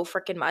coughing so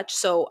freaking much,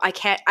 so I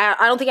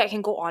don't think I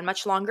can go on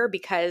much longer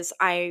because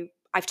I've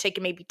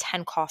taken maybe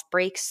 10 cough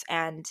breaks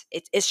and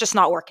it's just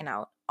not working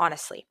out,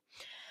 honestly.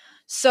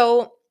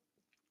 So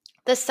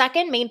the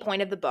second main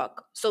point of the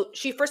book, so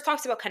she first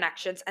talks about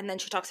connections and then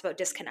she talks about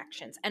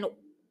disconnections and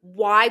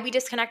why we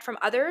disconnect from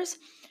others,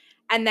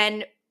 and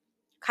then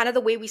kind of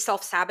the way we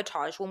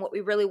self-sabotage when what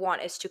we really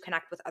want is to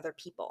connect with other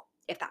people,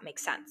 if that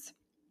makes sense.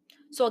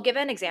 So I'll give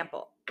an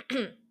example.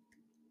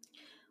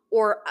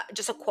 Or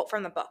just a quote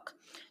from the book.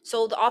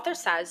 So the author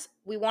says,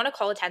 "We want to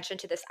call attention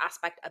to this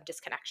aspect of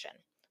disconnection.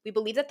 We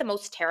believe that the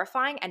most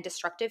terrifying and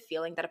destructive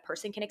feeling that a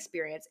person can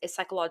experience is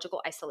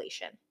psychological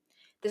isolation.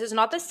 This is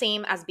not the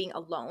same as being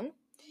alone.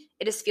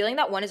 It is feeling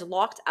that one is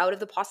locked out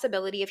of the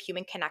possibility of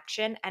human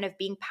connection and of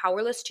being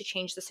powerless to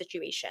change the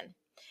situation.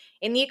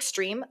 In the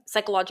extreme,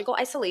 psychological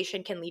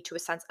isolation can lead to a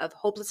sense of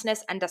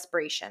hopelessness and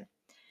desperation.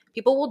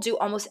 People will do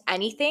almost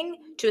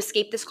anything to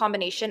escape this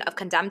combination of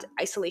condemned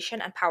isolation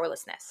and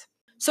powerlessness."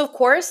 So of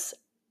course,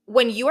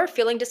 when you are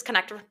feeling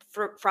disconnected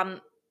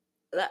from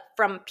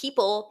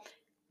people,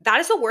 that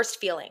is the worst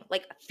feeling.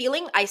 Like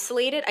feeling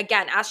isolated,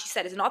 again, as she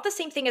said, is not the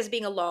same thing as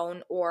being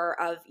alone or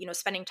of,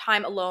 spending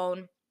time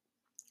alone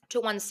to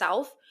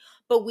oneself,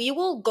 but we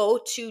will go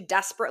to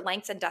desperate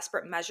lengths and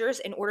desperate measures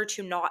in order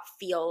to not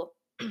feel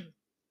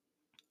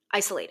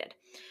isolated.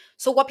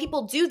 So what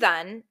people do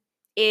then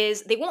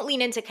is they won't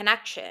lean into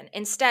connection.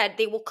 Instead,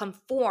 they will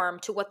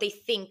conform to what they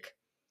think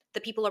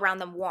the people around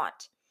them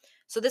want.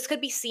 So this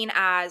could be seen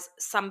as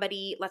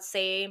somebody, let's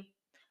say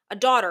a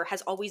daughter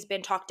has always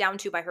been talked down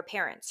to by her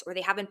parents, or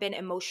they haven't been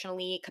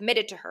emotionally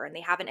committed to her and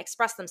they haven't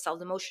expressed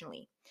themselves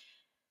emotionally.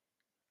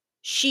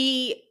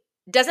 She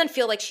doesn't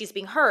feel like she's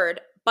being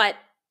heard, but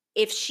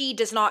if she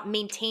does not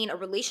maintain a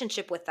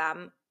relationship with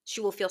them, she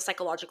will feel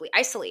psychologically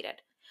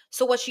isolated.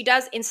 So what she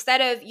does,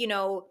 instead of,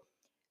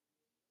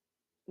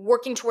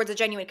 working towards a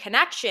genuine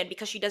connection,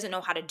 because she doesn't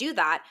know how to do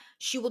that,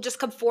 she will just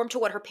conform to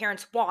what her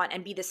parents want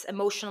and be this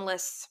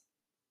emotionless,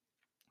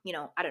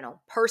 I don't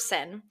know,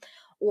 person,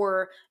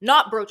 or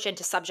not broach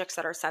into subjects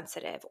that are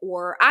sensitive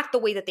or act the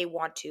way that they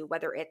want to,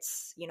 whether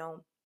it's,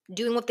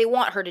 doing what they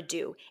want her to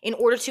do in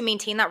order to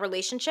maintain that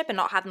relationship and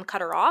not have them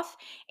cut her off,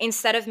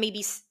 instead of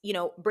maybe,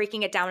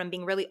 breaking it down and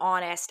being really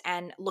honest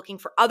and looking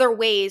for other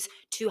ways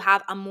to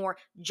have a more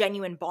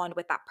genuine bond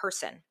with that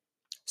person.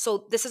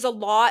 So this is a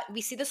lot,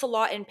 we see this a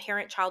lot in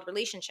parent-child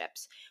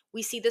relationships.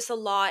 We see this a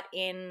lot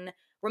in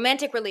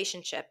romantic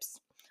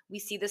relationships. We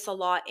see this a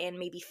lot in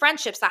maybe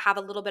friendships that have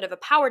a little bit of a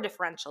power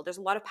differential. There's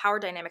a lot of power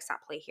dynamics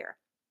at play here.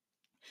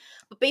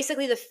 But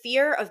basically the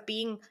fear of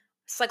being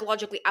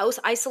psychologically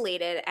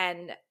isolated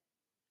and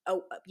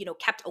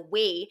kept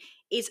away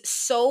is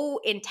so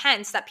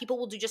intense that people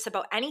will do just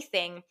about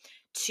anything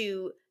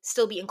to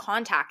still be in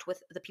contact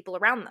with the people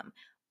around them.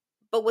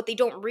 But what they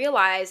don't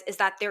realize is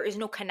that there is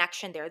no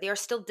connection there. They are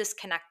still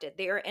disconnected.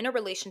 They are in a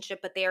relationship,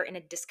 but they are in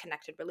a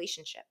disconnected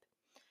relationship.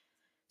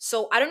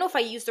 So I don't know if I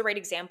used the right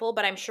example,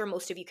 but I'm sure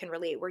most of you can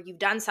relate, where you've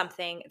done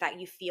something that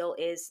you feel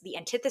is the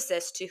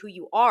antithesis to who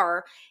you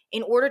are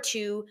in order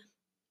to,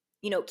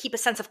 keep a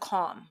sense of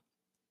calm.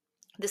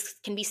 This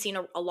can be seen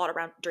a lot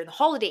around during the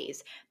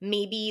holidays.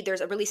 Maybe there's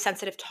a really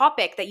sensitive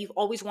topic that you've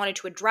always wanted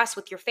to address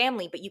with your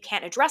family, but you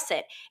can't address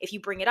it. If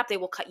you bring it up, they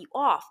will cut you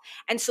off.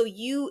 And so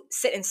you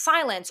sit in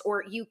silence,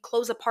 or you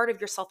close a part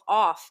of yourself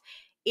off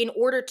in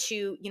order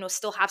to,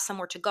 still have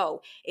somewhere to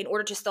go, in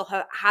order to still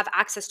have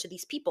access to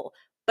these people.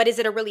 But is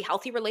it a really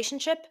healthy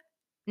relationship?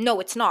 No,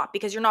 it's not,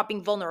 because you're not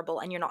being vulnerable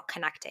and you're not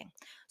connecting.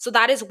 So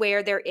that is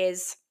where there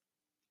is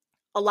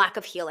a lack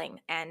of healing,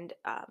 and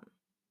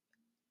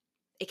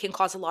it can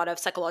cause a lot of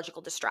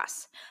psychological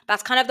distress.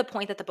 That's kind of the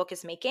point that the book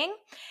is making.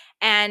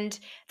 And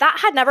that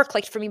had never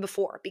clicked for me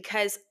before,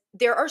 because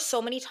there are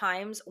so many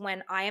times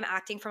when I am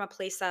acting from a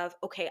place of,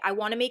 okay, I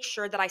want to make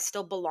sure that I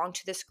still belong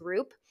to this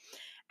group.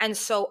 And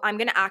so I'm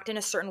going to act in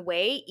a certain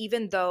way,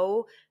 even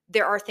though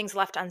there are things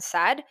left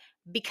unsaid,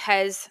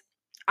 because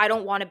I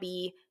don't want to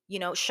be,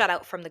 shut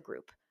out from the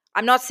group.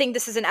 I'm not saying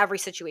this is in every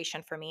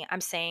situation for me.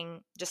 I'm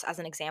saying just as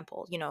an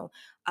example,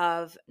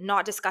 of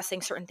not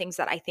discussing certain things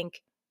that I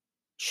think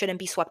shouldn't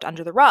be swept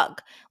under the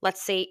rug. Let's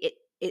say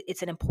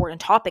it's an important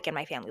topic in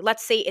my family.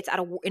 Let's say it's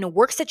in a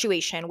work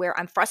situation where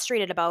I'm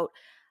frustrated about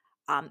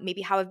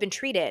maybe how I've been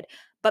treated,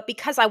 but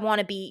because I want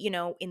to be,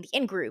 in the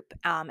in group,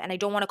 and I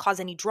don't want to cause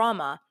any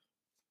drama,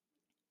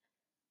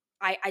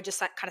 I just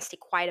kind of stay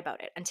quiet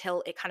about it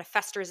until it kind of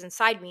festers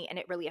inside me and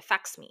it really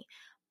affects me.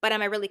 But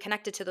am I really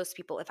connected to those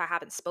people if I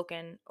haven't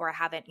spoken or I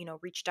haven't,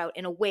 reached out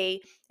in a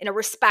way, in a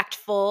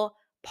respectful,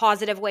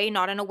 positive way,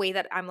 not in a way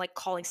that I'm like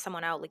calling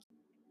someone out? Like,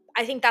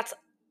 I think that's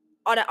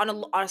on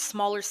a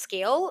smaller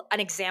scale, an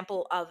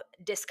example of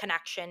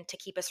disconnection to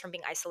keep us from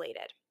being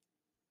isolated.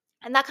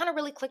 And that kind of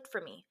really clicked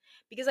for me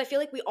because I feel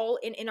like we all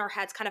in our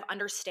heads kind of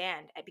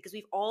understand it, because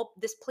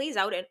this plays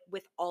out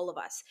with all of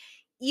us,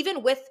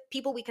 even with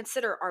people we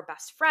consider our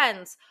best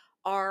friends,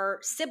 our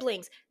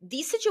siblings.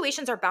 These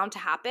situations are bound to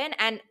happen.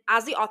 And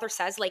as the author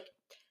says, like,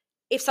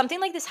 if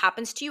something like this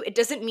happens to you, it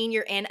doesn't mean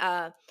you're in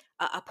a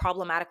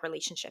problematic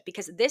relationship,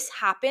 because this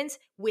happens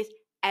with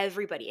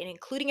everybody, and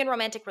including in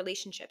romantic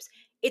relationships.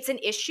 It's an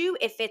issue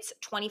if it's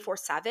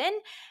 24/7,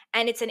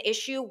 and it's an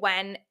issue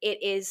when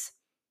it is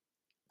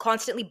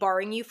constantly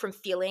barring you from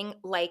feeling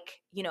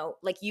like,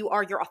 like you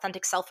are your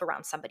authentic self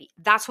around somebody.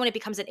 That's when it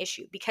becomes an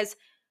issue, because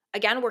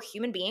again, we're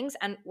human beings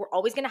and we're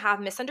always going to have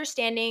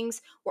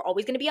misunderstandings. We're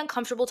always going to be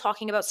uncomfortable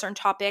talking about certain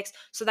topics.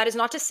 So that is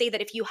not to say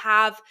that if you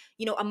have,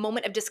 a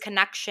moment of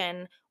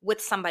disconnection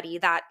with somebody,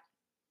 that,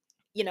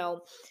 you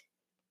know,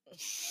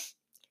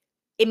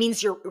 it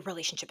means your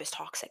relationship is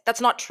toxic.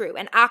 That's not true.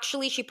 And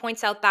actually, she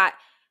points out that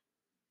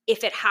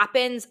if it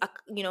happens,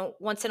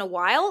 once in a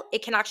while,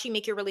 it can actually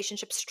make your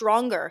relationship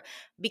stronger,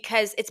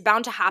 because it's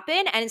bound to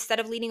happen. And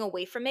instead of leaning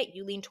away from it,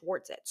 you lean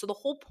towards it. So the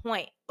whole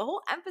point, the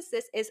whole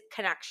emphasis is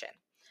connection.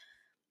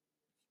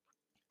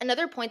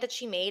 Another point that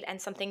she made,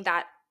 and something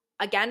that,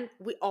 again,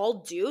 we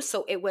all do,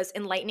 so it was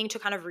enlightening to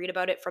kind of read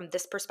about it from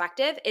this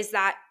perspective, is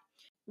that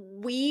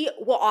we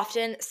will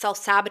often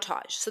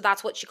self-sabotage. So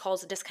that's what she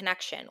calls a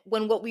disconnection,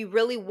 when what we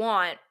really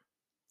want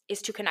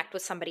is to connect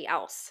with somebody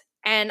else.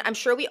 And I'm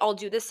sure we all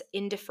do this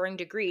in differing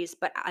degrees.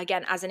 But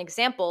again, as an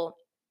example,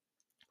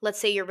 let's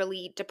say you're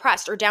really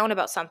depressed or down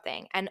about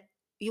something, and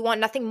you want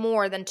nothing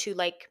more than to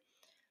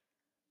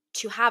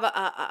have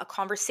a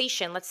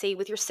conversation, let's say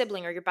with your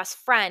sibling or your best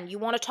friend. You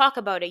want to talk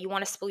about it. You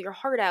want to spill your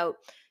heart out.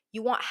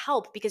 You want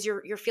help because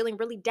you're feeling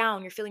really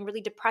down. You're feeling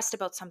really depressed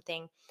about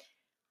something.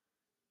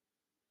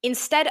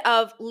 Instead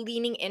of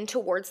leaning in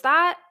towards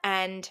that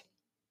and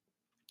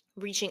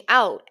reaching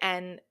out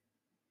and,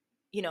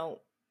 you know,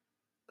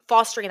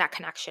 fostering that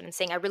connection and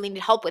saying, I really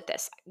need help with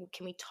this.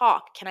 Can we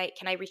talk? Can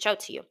I reach out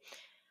to you?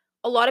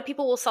 A lot of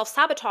people will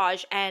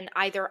self-sabotage and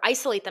either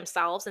isolate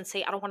themselves and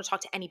say, I don't want to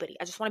talk to anybody.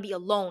 I just want to be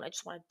alone. I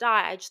just want to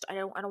die. I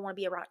don't want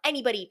to be around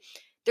anybody.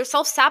 They're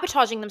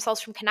self-sabotaging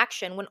themselves from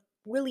connection, when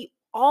really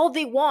all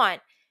they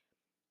want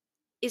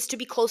is to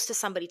be close to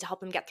somebody to help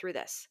them get through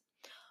this.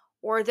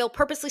 Or they'll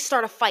purposely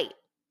start a fight.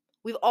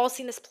 We've all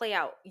seen this play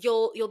out.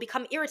 You'll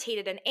become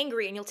irritated and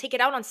angry, and you'll take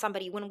it out on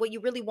somebody when what you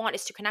really want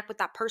is to connect with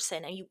that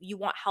person, and you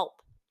want help.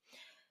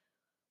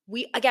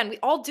 We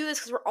all do this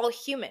because we're all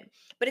human.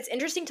 But it's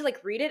interesting to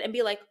like read it and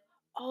be like,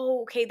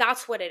 oh, okay,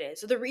 that's what it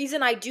is. So the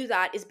reason I do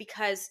that is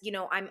because,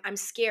 I'm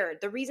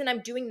scared. The reason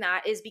I'm doing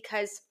that is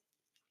because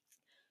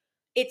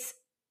it's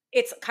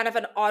it's kind of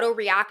an auto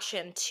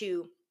reaction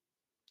to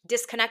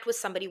disconnect with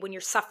somebody when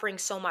you're suffering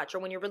so much, or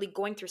when you're really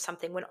going through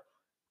something, when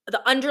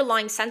the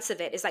underlying sense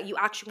of it is that you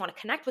actually want to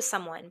connect with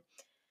someone.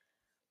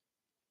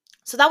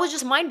 So that was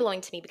just mind blowing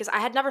to me, because I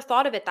had never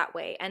thought of it that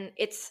way. And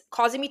it's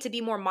causing me to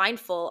be more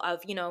mindful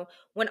of,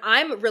 when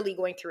I'm really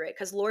going through it,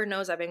 because Lord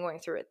knows I've been going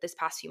through it this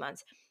past few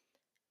months.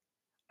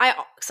 I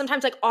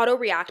sometimes like auto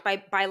react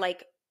by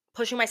like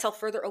pushing myself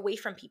further away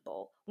from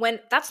people, when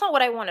that's not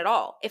what I want at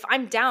all. If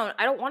I'm down,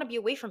 I don't want to be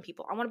away from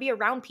people. I want to be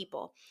around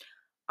people.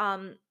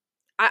 um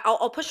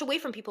I'll push away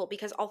from people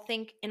because I'll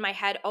think in my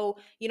head, oh,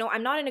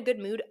 I'm not in a good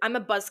mood. I'm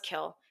a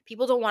buzzkill.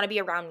 People don't want to be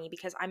around me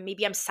because I'm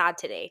sad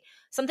today.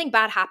 Something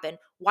bad happened.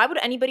 Why would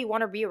anybody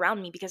want to be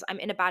around me because I'm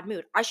in a bad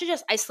mood? I should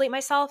just isolate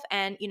myself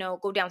and,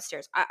 go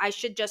downstairs. I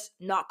should just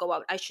not go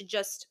out. I should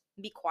just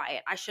be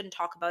quiet. I shouldn't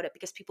talk about it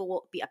because people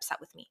will be upset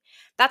with me.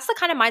 That's the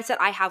kind of mindset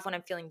I have when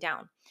I'm feeling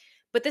down.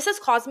 But this has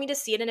caused me to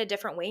see it in a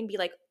different way and be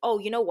like, oh,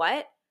 you know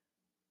what?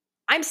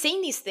 I'm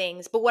saying these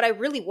things, but what I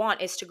really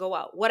want is to go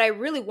out. What I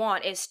really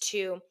want is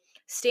to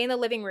stay in the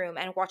living room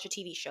and watch a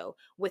TV show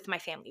with my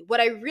family. What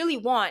I really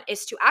want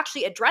is to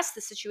actually address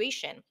the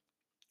situation.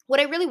 What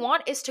I really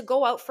want is to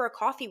go out for a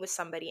coffee with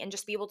somebody and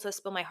just be able to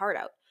spill my heart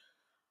out.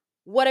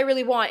 What I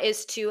really want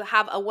is to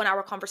have a 1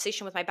 hour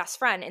conversation with my best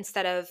friend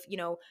instead of,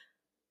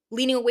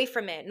 leaning away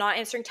from it, not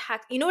answering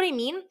text. You know what I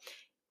mean?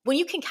 When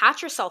you can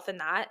catch yourself in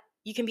that,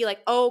 you can be like,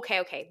 oh,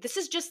 okay, this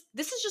is just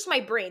my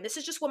brain. This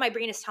is just what my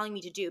brain is telling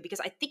me to do because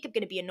I think I'm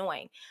going to be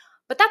annoying.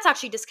 But that's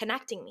actually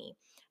disconnecting me.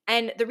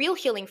 And the real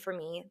healing for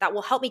me that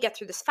will help me get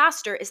through this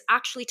faster is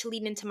actually to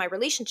lean into my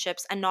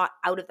relationships and not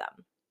out of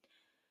them.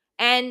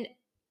 And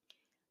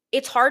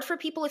it's hard for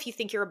people if you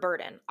think you're a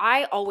burden.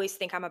 I always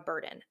think I'm a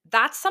burden.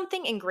 That's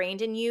something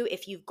ingrained in you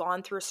if you've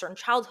gone through a certain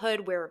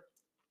childhood where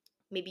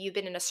maybe you've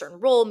been in a certain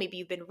role, maybe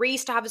you've been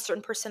raised to have a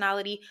certain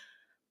personality.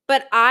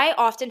 But I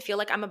often feel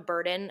like I'm a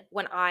burden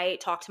when I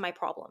talk to my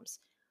problems.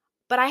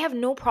 But I have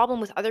no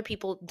problem with other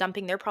people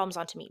dumping their problems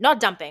onto me.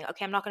 Not dumping,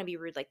 okay, I'm not going to be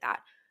rude like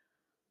that.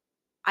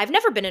 I've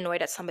never been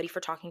annoyed at somebody for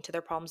talking to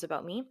their problems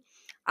about me.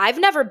 I've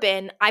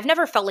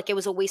never felt like it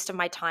was a waste of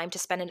my time to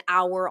spend an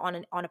hour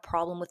on a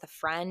problem with a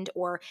friend,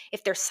 or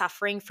if they're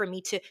suffering, for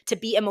me to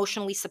be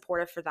emotionally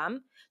supportive for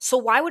them. So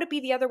why would it be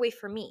the other way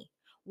for me?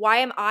 Why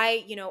am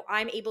I,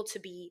 I'm able to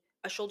be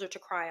a shoulder to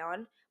cry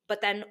on,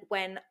 but then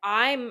when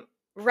I'm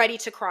ready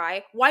to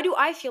cry, why do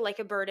I feel like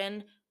a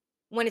burden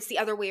when it's the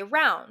other way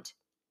around?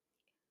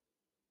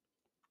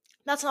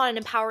 That's not an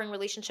empowering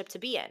relationship to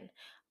be in.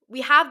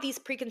 We have these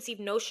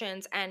preconceived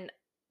notions and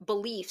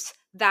beliefs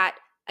that,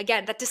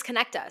 again, that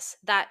disconnect us,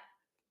 that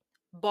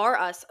bar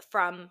us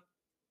from,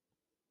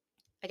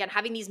 again,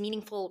 having these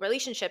meaningful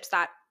relationships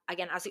that,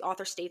 again, as the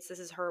author states, this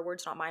is her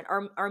words, not mine,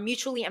 are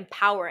mutually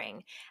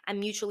empowering and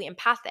mutually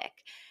empathic.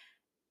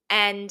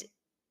 And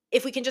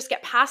if we can just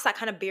get past that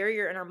kind of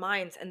barrier in our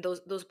minds and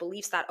those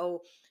beliefs that,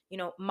 oh,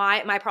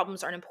 my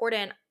problems aren't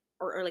important,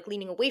 or like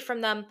leaning away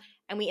from them,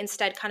 and we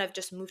instead kind of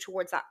just move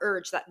towards that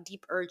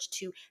deep urge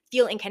to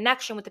feel in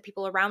connection with the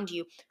people around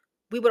you,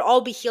 we would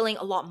all be healing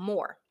a lot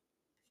more.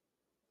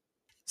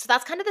 So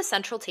that's kind of the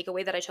central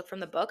takeaway that I took from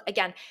the book.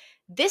 Again,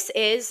 this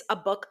is a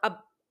book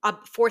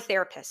for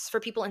therapists, for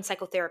people in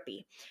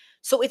psychotherapy.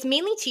 So it's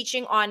mainly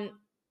teaching on,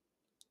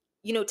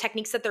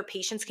 techniques that their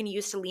patients can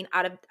use to lean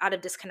out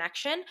of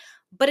disconnection,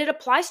 but it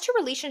applies to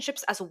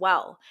relationships as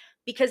well,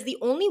 because the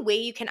only way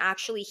you can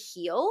actually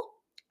heal,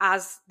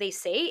 as they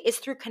say, is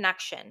through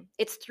connection.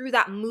 It's through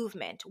that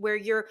movement where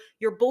you're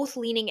both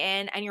leaning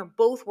in and you're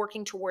both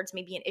working towards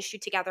maybe an issue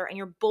together, and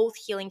you're both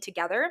healing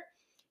together,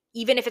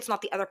 even if it's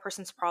not the other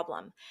person's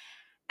problem.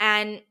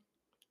 And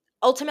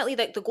ultimately,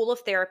 the goal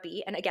of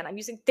therapy, and again, I'm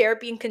using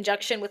therapy in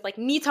conjunction with like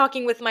me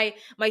talking with my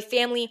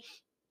family,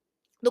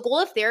 the goal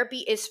of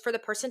therapy is for the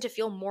person to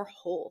feel more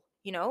whole,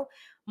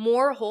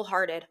 more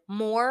wholehearted,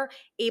 more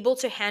able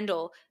to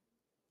handle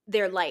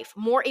their life,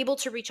 more able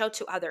to reach out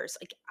to others.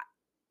 Like,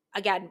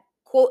 again,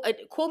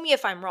 quote me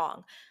if I'm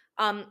wrong.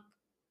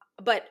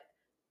 But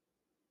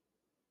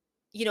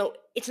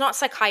it's not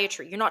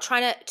psychiatry. You're not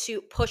trying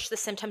to push the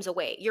symptoms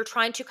away. You're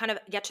trying to kind of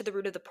get to the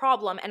root of the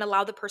problem and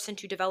allow the person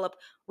to develop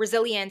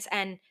resilience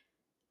and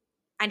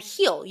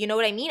heal, you know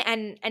what I mean?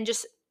 And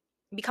just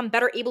become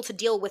better able to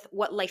deal with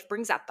what life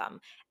brings at them.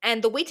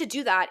 And the way to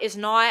do that is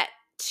not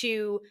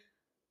to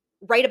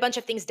write a bunch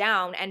of things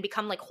down and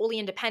become like wholly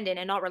independent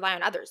and not rely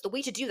on others. The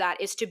way to do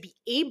that is to be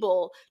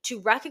able to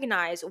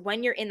recognize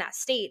when you're in that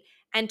state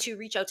and to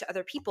reach out to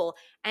other people,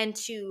 and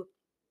to,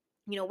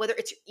 whether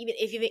it's even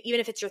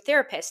if it's your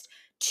therapist,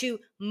 to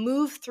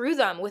move through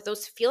them with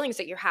those feelings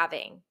that you're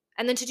having,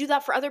 and then to do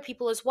that for other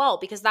people as well,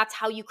 because that's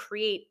how you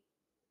create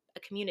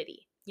a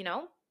community.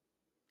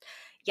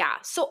 Yeah.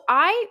 So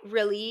I'm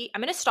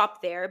going to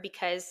stop there,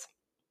 because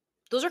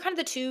those are kind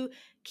of the two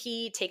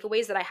key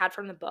takeaways that I had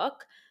from the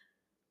book.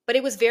 But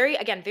it was very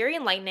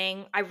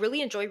enlightening. I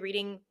really enjoy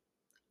reading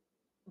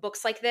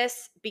books like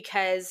this,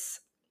 because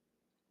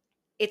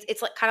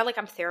it's like kind of like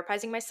I'm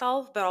therapizing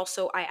myself, but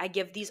also I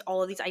give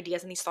all of these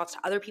ideas and these thoughts to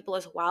other people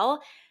as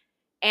well.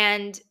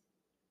 And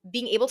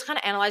being able to kind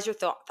of analyze your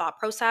thought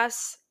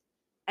process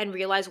and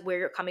realize where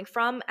you're coming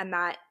from, and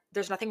that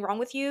there's nothing wrong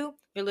with you.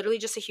 You're literally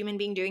just a human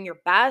being doing your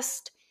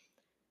best.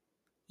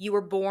 You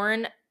were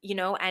born,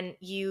 and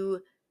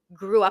you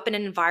grew up in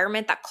an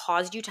environment that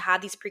caused you to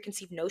have these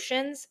preconceived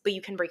notions, but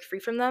you can break free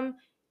from them.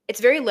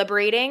 It's very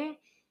liberating.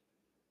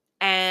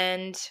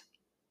 And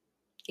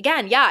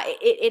again, yeah,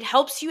 it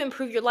helps you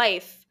improve your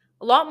life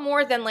a lot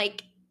more than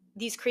like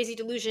these crazy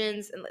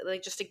delusions, and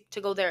like just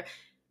to go there.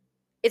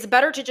 It's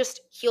better to just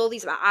heal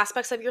these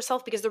aspects of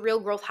yourself, because the real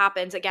growth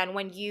happens, again,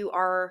 when you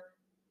are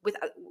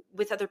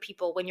with other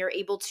people, when you're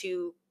able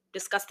to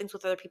discuss things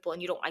with other people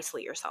and you don't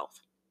isolate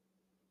yourself.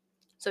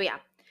 So yeah,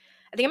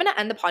 I think I'm going to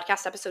end the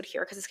podcast episode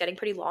here, because it's getting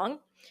pretty long.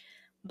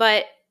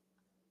 But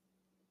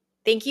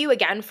thank you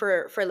again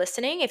for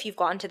listening, if you've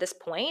gotten to this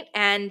point.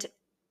 And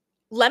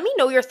let me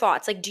know your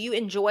thoughts. Like, do you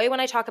enjoy when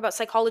I talk about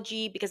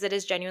psychology? Because it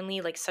is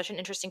genuinely like such an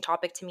interesting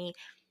topic to me.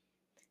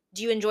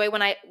 Do you enjoy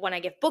when I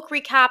give book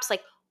recaps?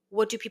 Like,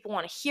 what do people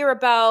want to hear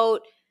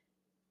about?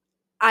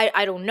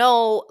 I don't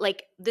know.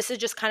 Like, this is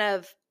just kind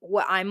of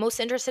what I'm most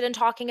interested in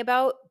talking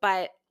about.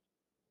 But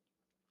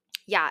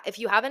yeah, if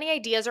you have any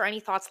ideas or any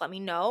thoughts, let me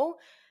know.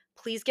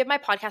 Please give my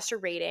podcast a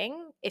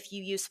rating if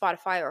you use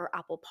Spotify or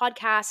Apple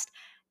Podcast.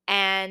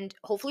 And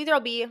hopefully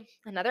there'll be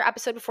another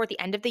episode before the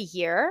end of the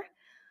year,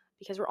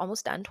 because we're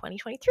almost done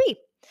 2023.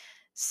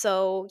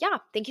 So yeah,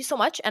 thank you so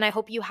much. And I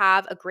hope you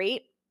have a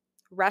great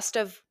rest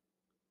of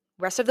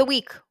the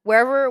week.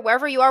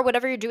 Wherever you are,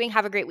 whatever you're doing,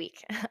 have a great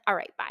week. All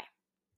right, bye.